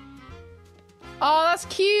 Oh, that's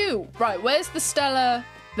cute. Right, where's the Stella?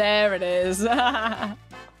 There it is. That's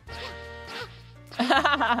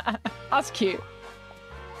cute.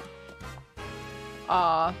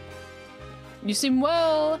 Ah. You seem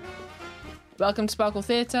well. Welcome to Sparkle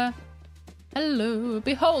Theatre. Hello.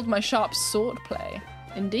 Behold my sharp sword play.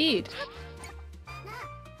 Indeed.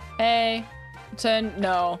 Hey. Turn.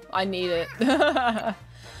 No, I need it.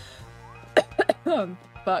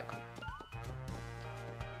 Fuck.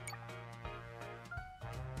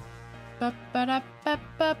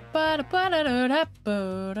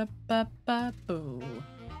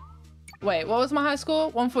 Wait, what was my high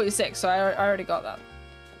score? 146, so I already got that.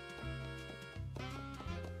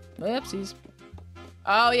 Whoopsies.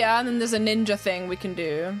 Oh yeah, and then there's a ninja thing we can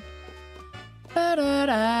do.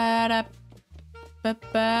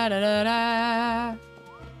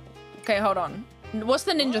 Okay, hold on. What's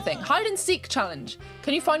the ninja thing? Hide and seek challenge.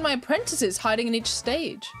 Can you find my apprentices hiding in each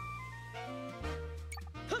stage?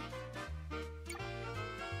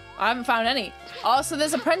 I haven't found any. Oh, so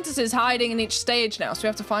there's apprentices hiding in each stage now, so we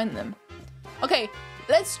have to find them. Okay,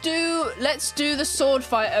 let's do the sword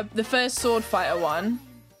fighter, the first sword fighter one.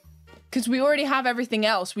 Because we already have everything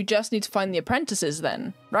else. We just need to find the apprentices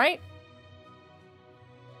then, right?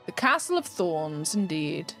 The Castle of Thorns,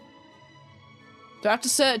 indeed. Do I have to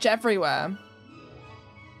search everywhere?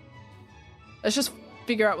 Let's just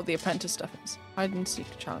figure out what the apprentice stuff is. Hide and seek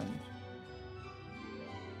challenge.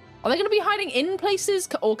 Are they going to be hiding in places,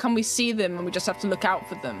 or can we see them and we just have to look out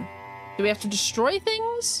for them? Do we have to destroy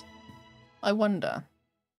things? I wonder.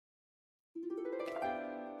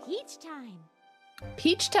 Peach time.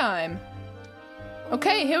 Peach time.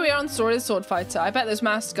 Okay, here we are on Sword Fighter. I bet those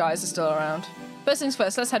masked guys are still around. First things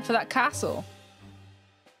first, let's head for that castle.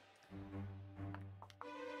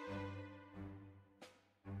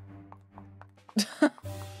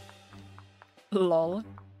 Lol.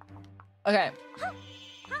 Okay.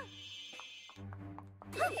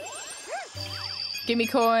 Give me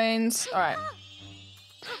coins. All right.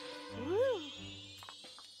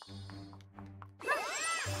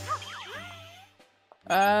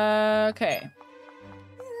 Okay.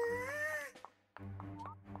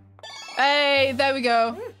 Hey, there we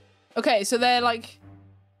go. Okay, so they're like...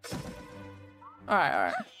 Alright,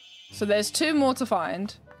 alright. So there's 2 more to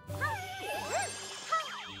find.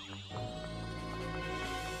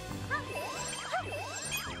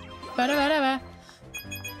 So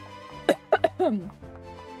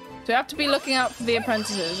you have to be looking out for the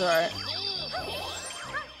apprentices, alright.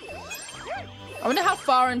 I wonder how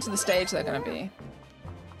far into the stage they're gonna be.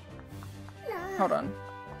 Hold on.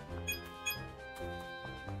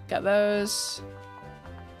 Get those.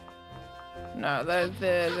 No,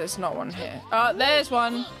 there's not one here. Oh, there's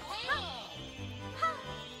one.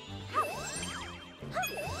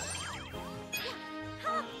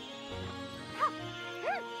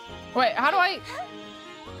 Wait, how do I...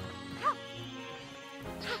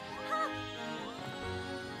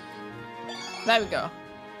 There we go.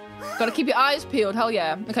 Gotta keep your eyes peeled, hell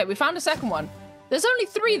yeah. Okay, we found a second one. There's only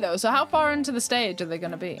 3 though, so how far into the stage are they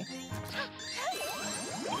gonna be?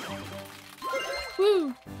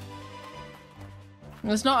 Woo!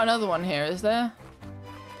 There's not another one here, is there?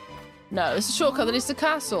 No, it's a shortcut that is the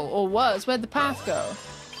castle, or was. Where'd the path go?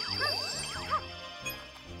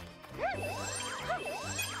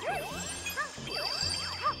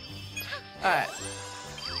 Alright.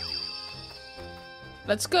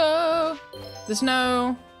 Let's go! There's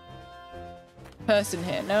no person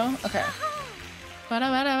here, no? Okay.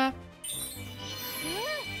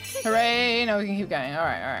 Hooray! Now we can keep going.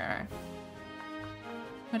 Alright.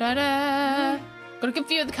 Got a good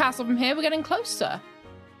view of the castle from here. We're getting closer.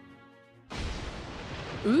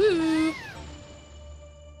 Ooh.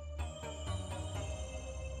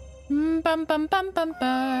 Bum bum bum bum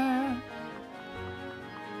bum.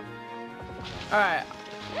 Alright.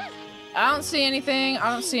 I don't see anything.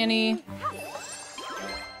 I don't see any.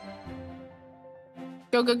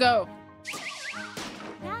 Go, go, go.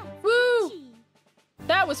 Woo!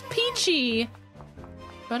 That was peachy.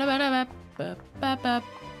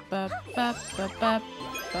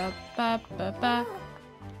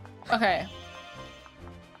 Okay.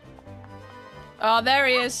 Oh, there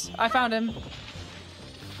he is. I found him.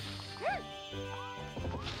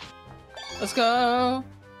 Let's go.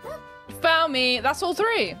 You found me. That's all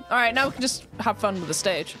 3. All right, now we can just have fun with the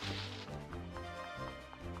stage.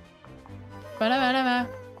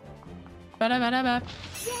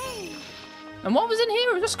 And what was in here?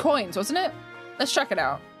 It was just coins, wasn't it? Let's check it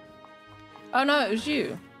out. Oh no, it was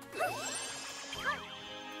you.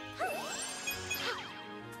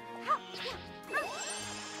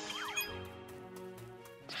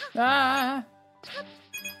 Ah,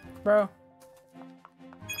 bro.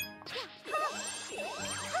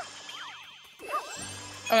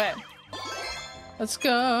 Okay, let's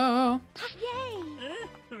go.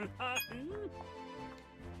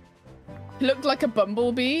 He looked like a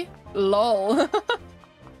bumblebee. Lol.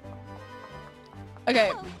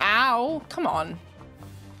 Okay. Ow. Come on.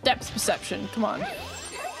 Depth perception. Come on. If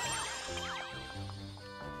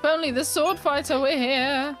only the sword fighter were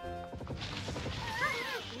here.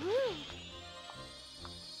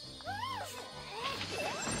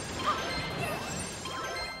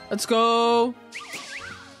 Let's go.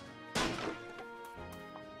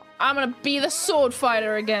 I'm gonna be the sword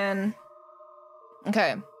fighter again.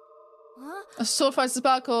 Okay. A sword fighter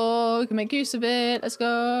sparkle. We can make use of it. Let's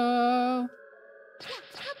go.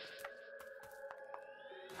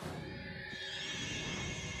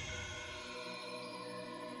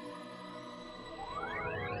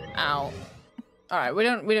 Ow. Alright, we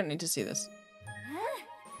don't need to see this.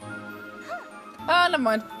 Ah, never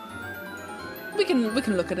mind. We can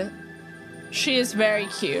look at it. She is very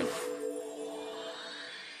cute.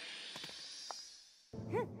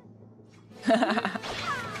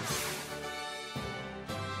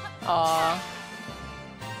 Aww.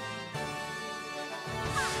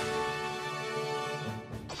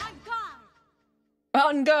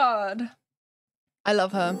 On guard. I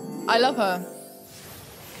love her. I love her.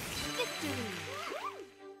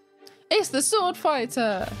 It's the sword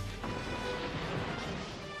fighter.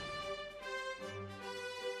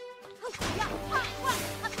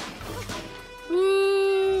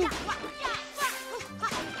 Woo.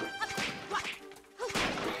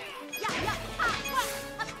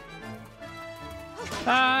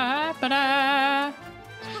 Ba-da.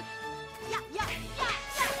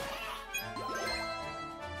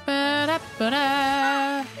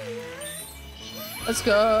 Ba-da-ba-da. Let's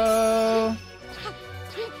go.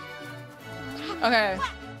 Okay.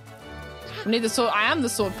 We need the sword. I am the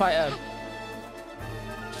sword fighter.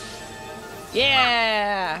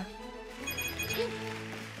 Yeah.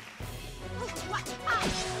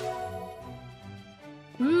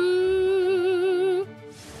 Woo.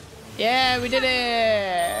 Yeah, we did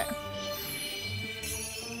it.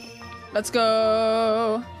 Let's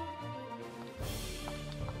go.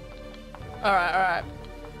 All right, all right.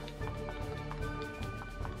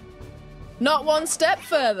 Not one step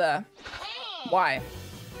further. Why?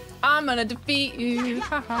 I'm gonna defeat you.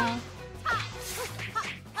 Haha.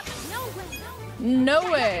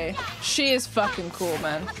 No way. She is fucking cool,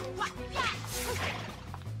 man.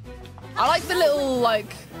 I like the little,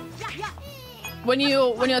 like, when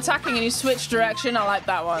you're attacking and you switch direction. I like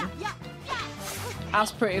that one.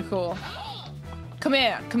 That's pretty cool. Come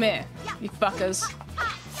here, you fuckers.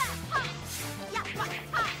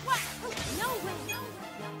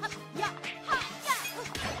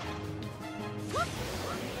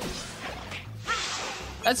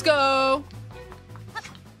 Let's go.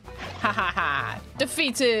 Ha ha ha.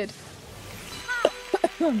 Defeated.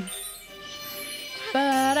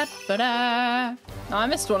 Ba-da-ba-da. No, I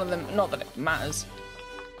missed one of them. Not that it matters.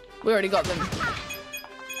 We already got them.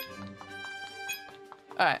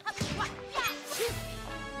 Alright.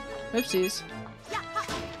 Oopsies.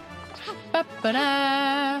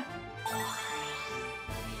 Ba-ba-da.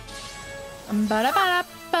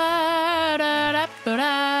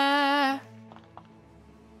 Ba-da-ba-da-ba-da-da-ba-da.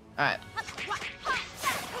 Alright.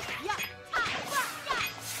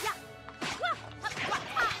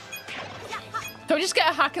 Can we just get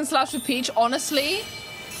a hack and slash with Peach? Honestly,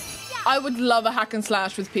 I would love a hack and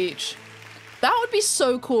slash with Peach. That would be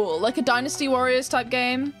so cool. Like a Dynasty Warriors type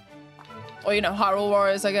game. Or, you know, Hyrule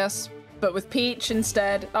Warriors, I guess. But with Peach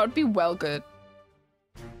instead. That would be well good.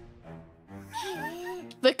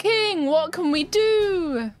 The king! What can we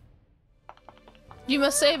do? You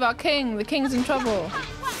must save our king. The king's in trouble.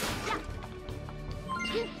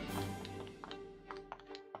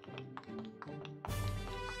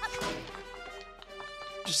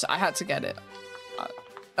 I had to get it.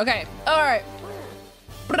 Okay, all right.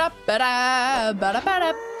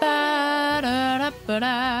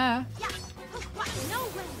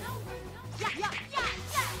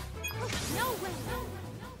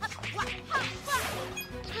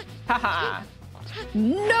 Haha.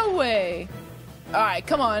 No way. All right,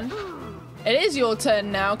 come on. It is your turn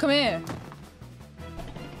now. Come here.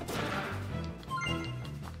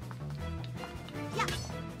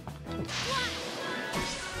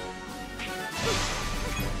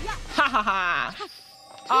 Ha ha ha!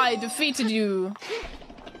 I defeated you.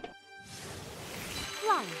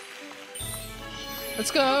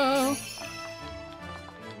 Let's go.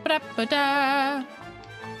 Ba-da-ba-da.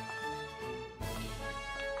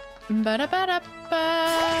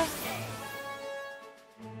 Ba-da-ba-da-ba.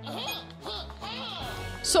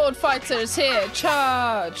 Sword fighter is here.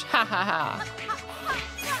 Charge! Ha ha ha!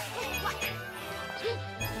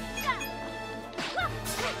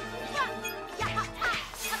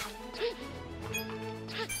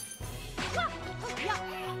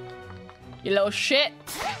 You little shit.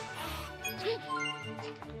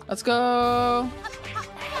 Let's go.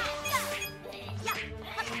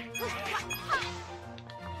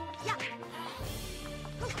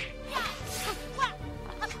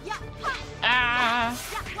 Ah.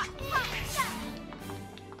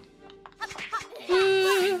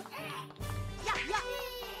 Woo.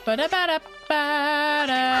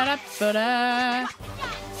 Ba-da-ba-da-ba-da-da-ba-da.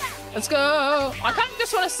 Let's go. I kind of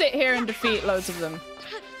just want to sit here and defeat loads of them.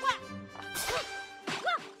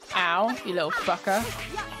 Ow, you little fucker.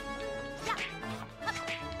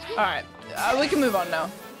 Alright, we can move on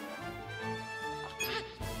now.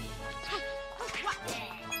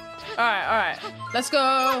 Alright. Let's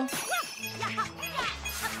go.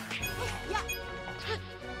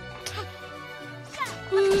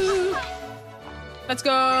 Woo. Let's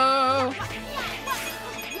go.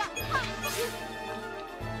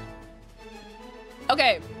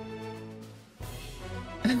 Okay.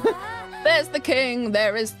 There's the king.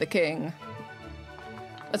 There is the king.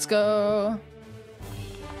 Let's go.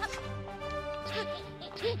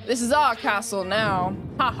 This is our castle now.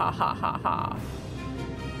 Ha ha ha ha ha.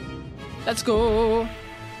 Let's go.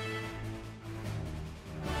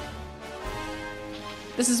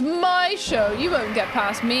 This is my show. You won't get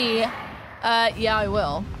past me. Yeah, I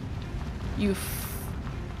will. You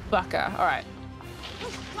fucker. All right.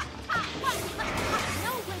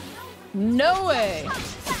 No way.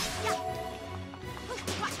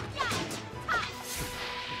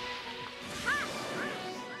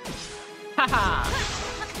 Haha.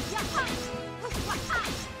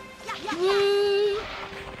 Woo.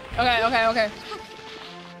 Okay.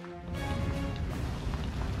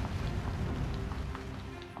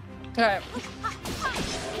 Okay.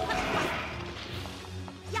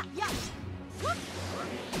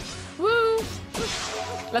 Woo.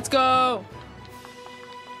 Let's go.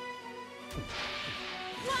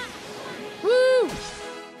 Woo.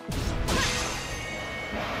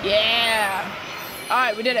 Yeah. All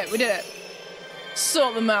right, we did it.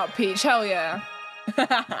 Sort them out, Peach. Hell yeah.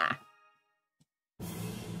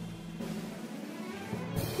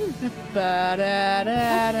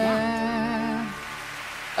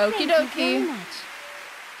 Okie dokie.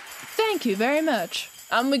 Thank you very much.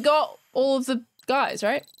 And we got all of the guys,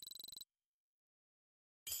 right?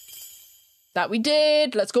 That we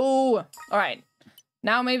did. Let's go. All right.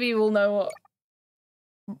 Now maybe we'll know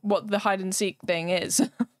what the hide and seek thing is.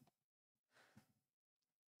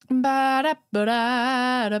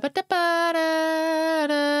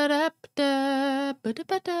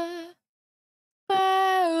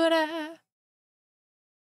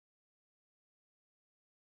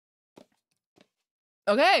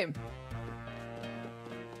 Okay.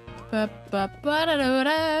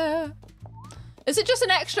 Is it just an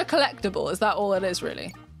extra collectible? Is that all it is,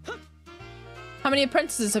 really? How many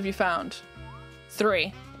apprentices have you found?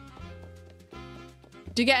 3.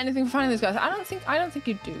 Do you get anything for finding these guys? I don't think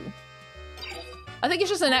you do. I think it's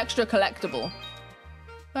just an extra collectible.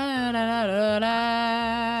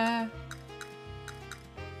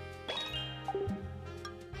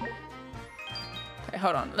 Okay,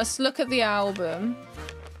 hold on. Let's look at the album.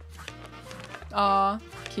 Aw,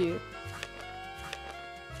 cute.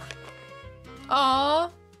 Aw,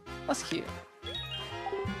 that's cute.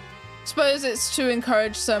 Suppose it's to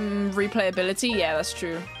encourage some replayability. Yeah, that's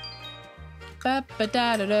true.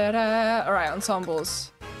 Alright,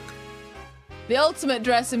 ensembles. The ultimate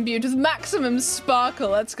dress imbued with maximum sparkle.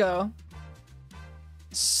 Let's go.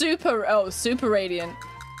 Super radiant.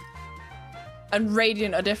 And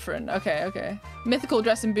radiant are different. Okay. Mythical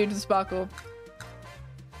dress imbued with sparkle.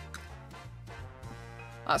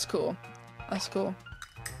 That's cool.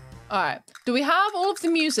 Alright. Do we have all of the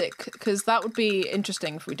music? Because that would be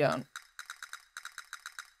interesting if we don't.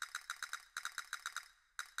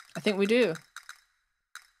 I think we do.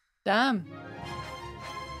 Damn.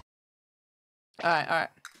 Alright.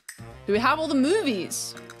 Do we have all the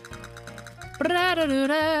movies?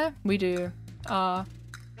 We do. Alright.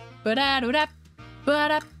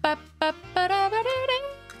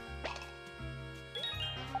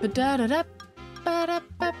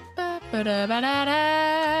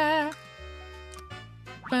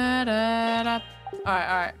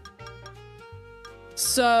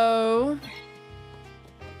 So...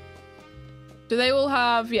 do they all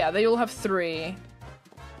have... yeah, they all have 3.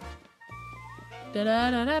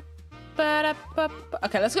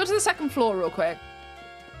 Okay, let's go to the second floor real quick.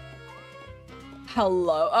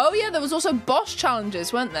 Hello. Oh yeah, there was also boss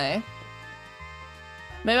challenges, weren't they?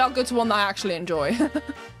 Maybe I'll go to one that I actually enjoy. Maybe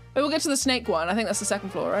we'll get to the snake one. I think that's the second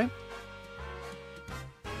floor, right?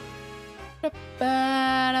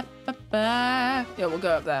 Yeah, we'll go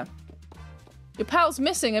up there. Your pal's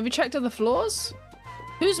missing. Have you checked other floors?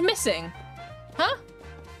 Who's missing? Huh?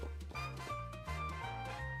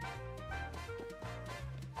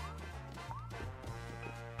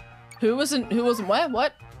 Who wasn't where?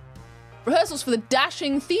 What? Rehearsals for the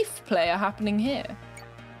dashing thief play are happening here.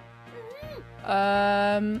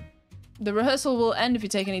 The rehearsal will end if you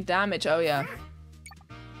take any damage. Oh yeah.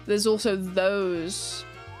 There's also those.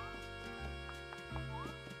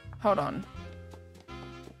 Hold on.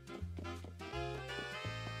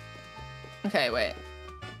 Okay, wait.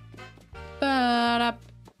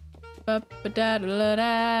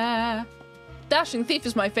 Dashing Thief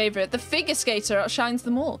is my favorite. The figure skater outshines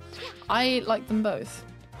them all. I like them both.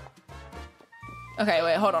 Okay,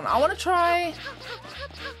 wait, hold on. I want to try...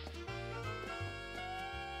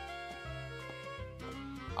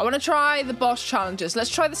 the boss challenges. Let's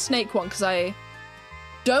try the snake one, because I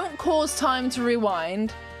don't cause time to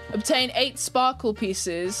rewind. Obtain 8 sparkle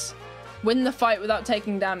pieces. Win the fight without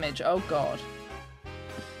taking damage. Oh, God.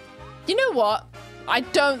 You know what? I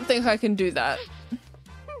don't think I can do that.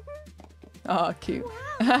 Oh, cute.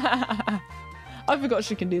 I forgot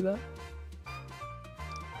she can do that.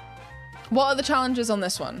 What are the challenges on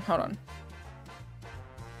this one? Hold on.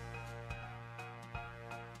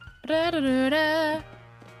 Da-da-da-da.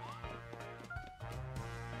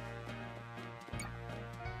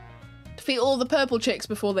 Defeat all the purple chicks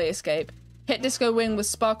before they escape. Hit disco wing with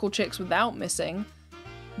sparkle chicks without missing.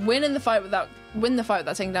 Win the fight without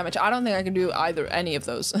taking damage. I don't think I can do any of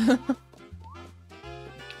those. I'm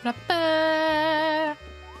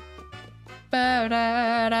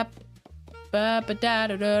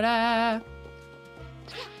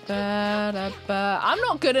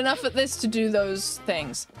not good enough at this to do those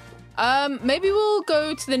things. Maybe we'll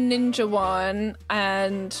go to the ninja one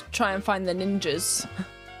and try and find the ninjas.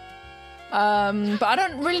 But I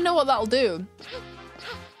don't really know what that'll do.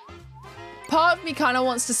 Part of me kind of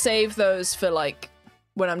wants to save those for, like,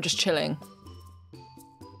 when I'm just chilling.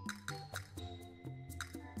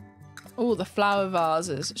 Oh, the flower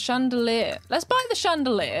vases. Chandelier. Let's buy the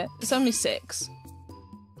chandelier. It's only 6.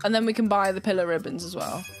 And then we can buy the pillar ribbons as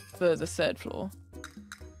well for the 3rd floor.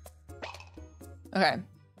 Okay.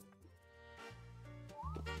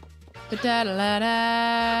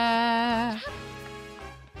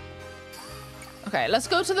 Okay, let's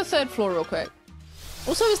go to the 3rd floor real quick.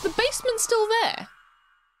 Also, is the basement still there?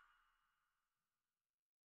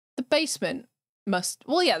 The basement must...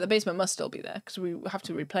 Well, yeah, the basement must still be there because we have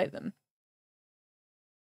to replay them.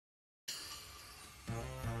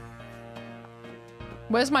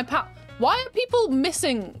 Where's my pal? Why are people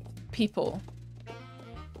missing people?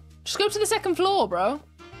 Just go to the 2nd floor, bro.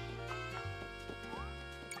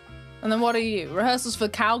 And then what are you? Rehearsals for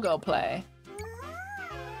cowgirl play.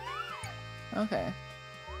 Okay.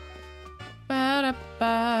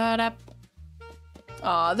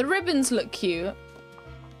 Aw, the ribbons look cute.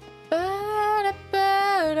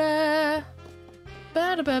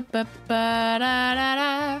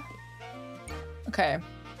 Okay.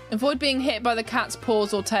 Avoid being hit by the cat's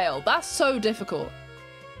paws or tail. That's so difficult.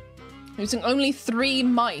 Using only 3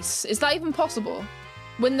 mice. Is that even possible?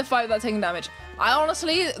 Win the fight without taking damage. I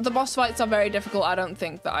honestly, the boss fights are very difficult. I don't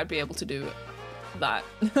think that I'd be able to do that.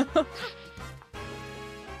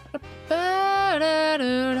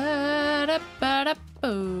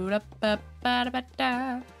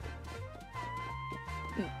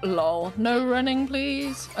 Lol. No running,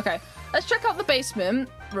 please. Okay, let's check out the basement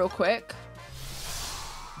real quick.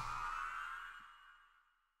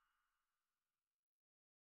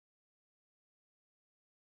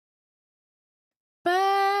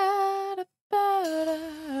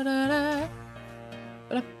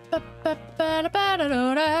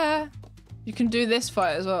 You can do this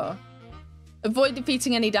fight as well. Avoid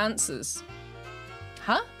defeating any dancers.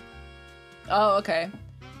 Huh? Oh, okay.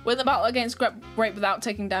 Win the battle against Grape without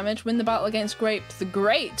taking damage. Win the battle against Grape the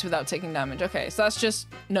Great without taking damage. Okay, so that's just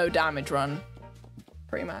no damage run.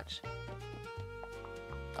 Pretty much.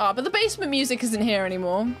 Oh, but the basement music isn't here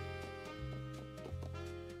anymore.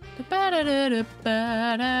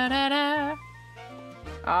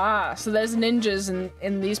 Ah, so there's ninjas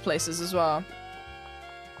in these places as well.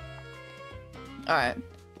 Alright.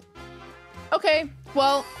 Okay,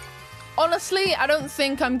 well, honestly, I don't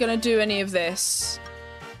think I'm gonna do any of this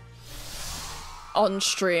on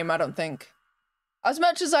stream, I don't think. As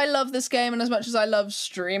much as I love this game and as much as I love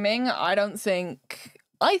streaming, I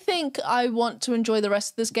think I want to enjoy the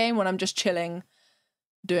rest of this game when I'm just chilling,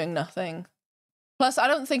 doing nothing. Plus, I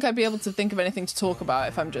don't think I'd be able to think of anything to talk about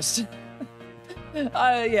if I'm just...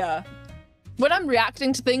 yeah. When I'm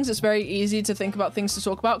reacting to things, it's very easy to think about things to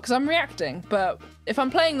talk about because I'm reacting. But if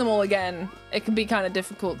I'm playing them all again, it can be kind of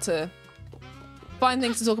difficult to find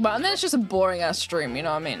things to talk about, and then it's just a boring ass stream, you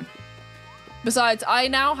know what I mean? Besides, I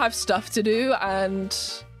now have stuff to do, and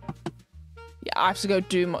yeah, I have to go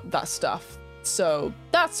do that stuff. So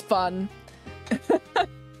that's fun. Why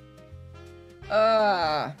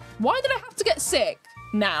did I have to get sick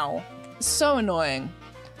now? It's so annoying.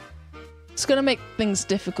 It's gonna make things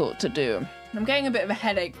difficult to do. I'm getting a bit of a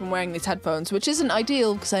headache from wearing these headphones, which isn't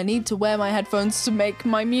ideal because I need to wear my headphones to make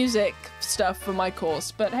my music stuff for my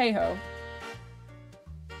course, but hey ho.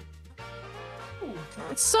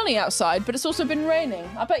 It's sunny outside, but it's also been raining.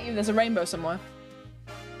 I bet you there's a rainbow somewhere.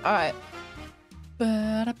 Alright.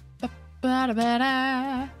 Man,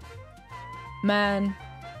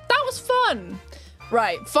 that was fun!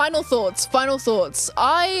 Right, final thoughts.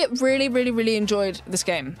 I really enjoyed this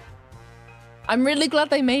game. I'm really glad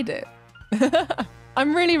they made it.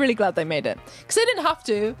 I'm really glad they made it. Because they didn't have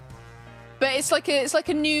to, but it's like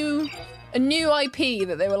a new IP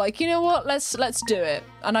that they were like, you know what, let's do it.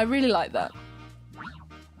 And I really like that.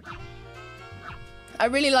 I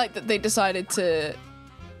really like that they decided to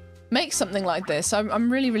make something like this.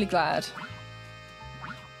 I'm really glad.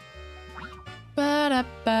 I'm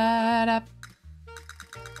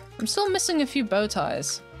still missing a few bow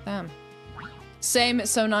ties. Damn. Same, it's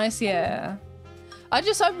so nice, yeah. I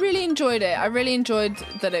really enjoyed it. I really enjoyed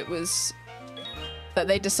that that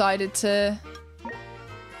they decided to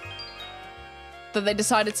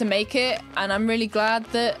make it, and I'm really glad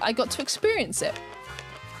that I got to experience it.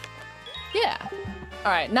 Yeah.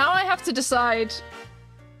 All right, now I have to decide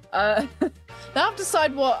now I have to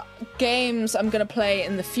decide what games I'm gonna play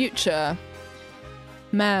in the future.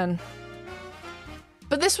 Man.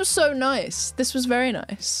 But this was so nice. This was very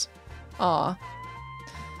nice. Ah.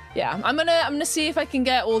 Yeah, I'm gonna see if I can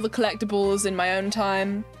get all the collectibles in my own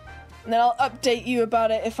time. And then I'll update you about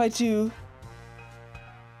it if I do.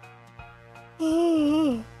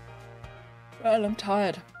 Well, I'm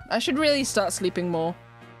tired. I should really start sleeping more.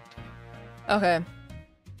 Okay.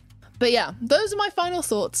 But yeah, those are my final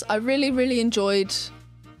thoughts. I really enjoyed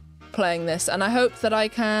playing this, and I hope that I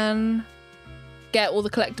can get all the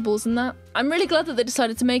collectibles and that. I'm really glad that they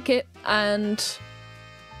decided to make it, and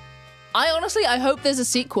I hope there's a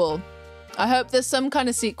sequel. I hope there's some kind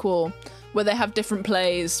of sequel where they have different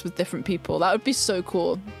plays with different people. That would be so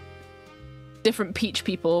cool. Different Peach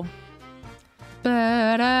people.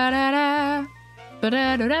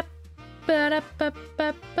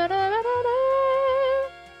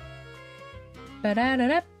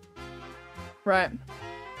 Right.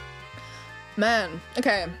 Man,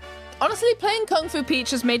 okay. Honestly, playing Kung Fu Peach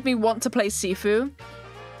has made me want to play Sifu.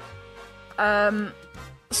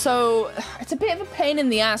 So it's a bit of a pain in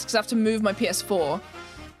the ass because I have to move my PS4.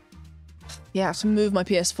 Yeah, I have to move my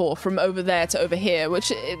PS4 from over there to over here,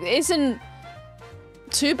 which isn't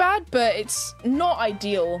too bad, but it's not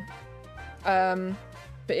ideal. But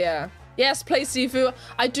yeah. Yes, play Sifu.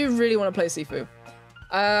 I do really want to play Sifu.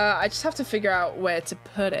 I just have to figure out where to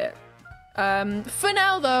put it. For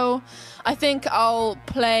now, though, I think I'll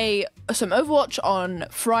play some Overwatch on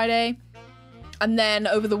Friday, and then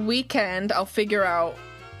over the weekend, I'll figure out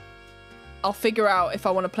if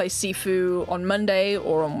I want to play Sifu on Monday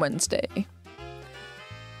or on Wednesday.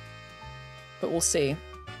 But we'll see.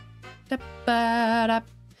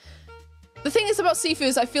 The thing is about Sifu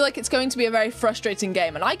is I feel like it's going to be a very frustrating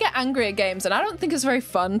game, and I get angry at games, and I don't think it's very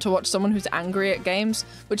fun to watch someone who's angry at games,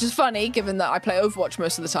 which is funny given that I play Overwatch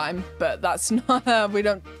most of the time, but that's not, we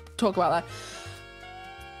don't talk about that.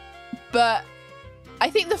 But I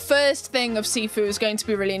think the first thing of Sifu is going to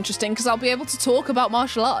be really interesting because I'll be able to talk about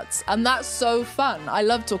martial arts, and that's so fun. I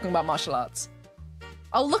love talking about martial arts.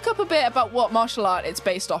 I'll look up a bit about what martial art it's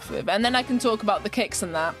based off of, and then I can talk about the kicks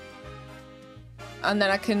and that. And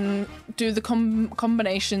then I can do the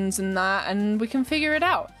combinations and that, and we can figure it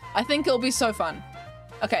out. I think it'll be so fun.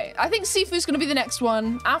 Okay, I think Sifu's gonna be the next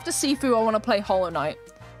one. After Sifu, I want to play Hollow Knight.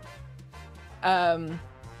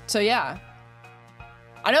 So yeah.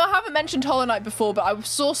 I know I haven't mentioned Hollow Knight before, but I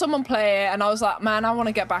saw someone play it, and I was like, man, I want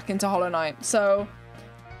to get back into Hollow Knight. So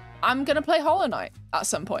I'm gonna play Hollow Knight at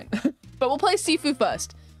some point. But we'll play Sifu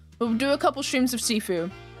first. We'll do a couple streams of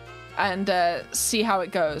Sifu and see how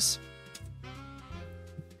it goes.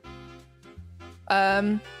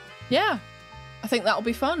 Yeah, I think that'll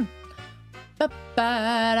be fun.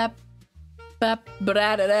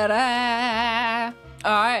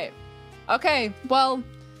 Alright. Okay, well,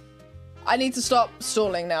 I need to stop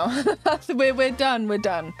stalling now. we're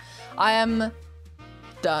done. I am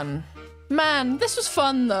done. Man, this was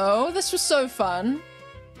fun though. This was so fun.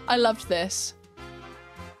 I loved this.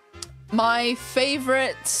 My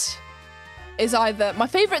favorite is either my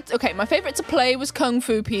favorite to play was Kung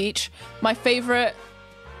Fu Peach. My favorite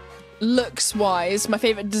looks wise, my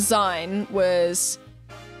favorite design was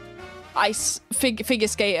figure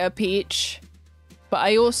skater Peach, but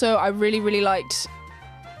I really liked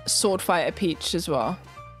sword fighter Peach as well.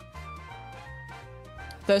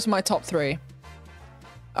 Those are my top 3.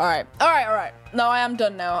 All right. No, I am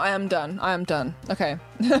done now. I am done. Okay.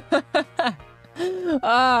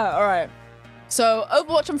 All right. So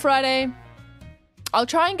Overwatch on Friday. I'll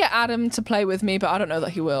try and get Adam to play with me, but I don't know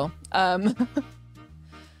that he will. But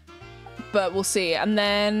we'll see. And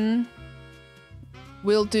then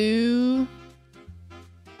we'll do...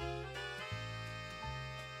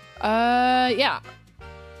 yeah.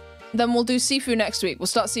 Then we'll do Sifu next week. We'll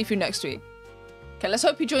start Sifu next week. Okay, let's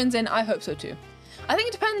hope he joins in. I hope so too. I think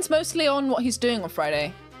it depends mostly on what he's doing on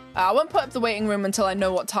Friday. I won't put up the waiting room until I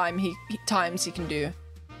know what times he can do.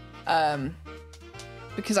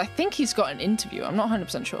 Because I think he's got an interview. I'm not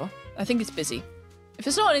 100% sure. I think he's busy. If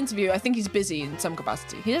it's not an interview, I think he's busy in some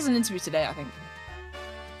capacity. He has an interview today, I think.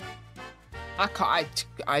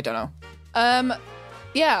 I don't know.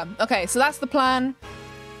 Yeah, okay, so that's the plan.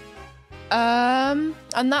 And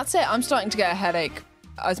that's it. I'm starting to get a headache.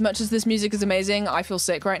 As much as this music is amazing, I feel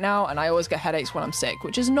sick right now, and I always get headaches when I'm sick,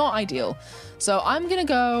 which is not ideal. So I'm gonna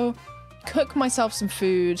go cook myself some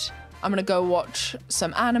food. I'm gonna go watch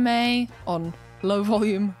some anime on low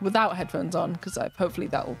volume without headphones on, because hopefully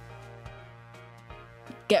that'll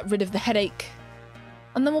get rid of the headache.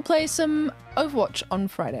 And then we'll play some Overwatch on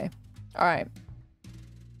Friday. All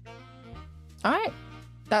right.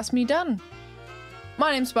 That's me done.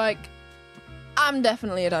 My name's Spike. I'm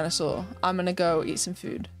definitely a dinosaur. I'm gonna go eat some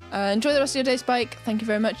food. Enjoy the rest of your day, Spike. Thank you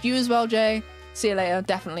very much. You as well, Jay. See you later,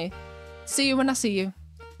 definitely. See you when I see you.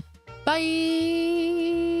 Bye.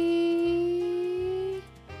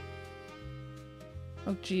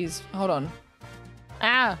 Oh, jeez. Hold on.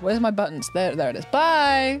 Where's my buttons? There it is.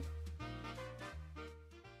 Bye.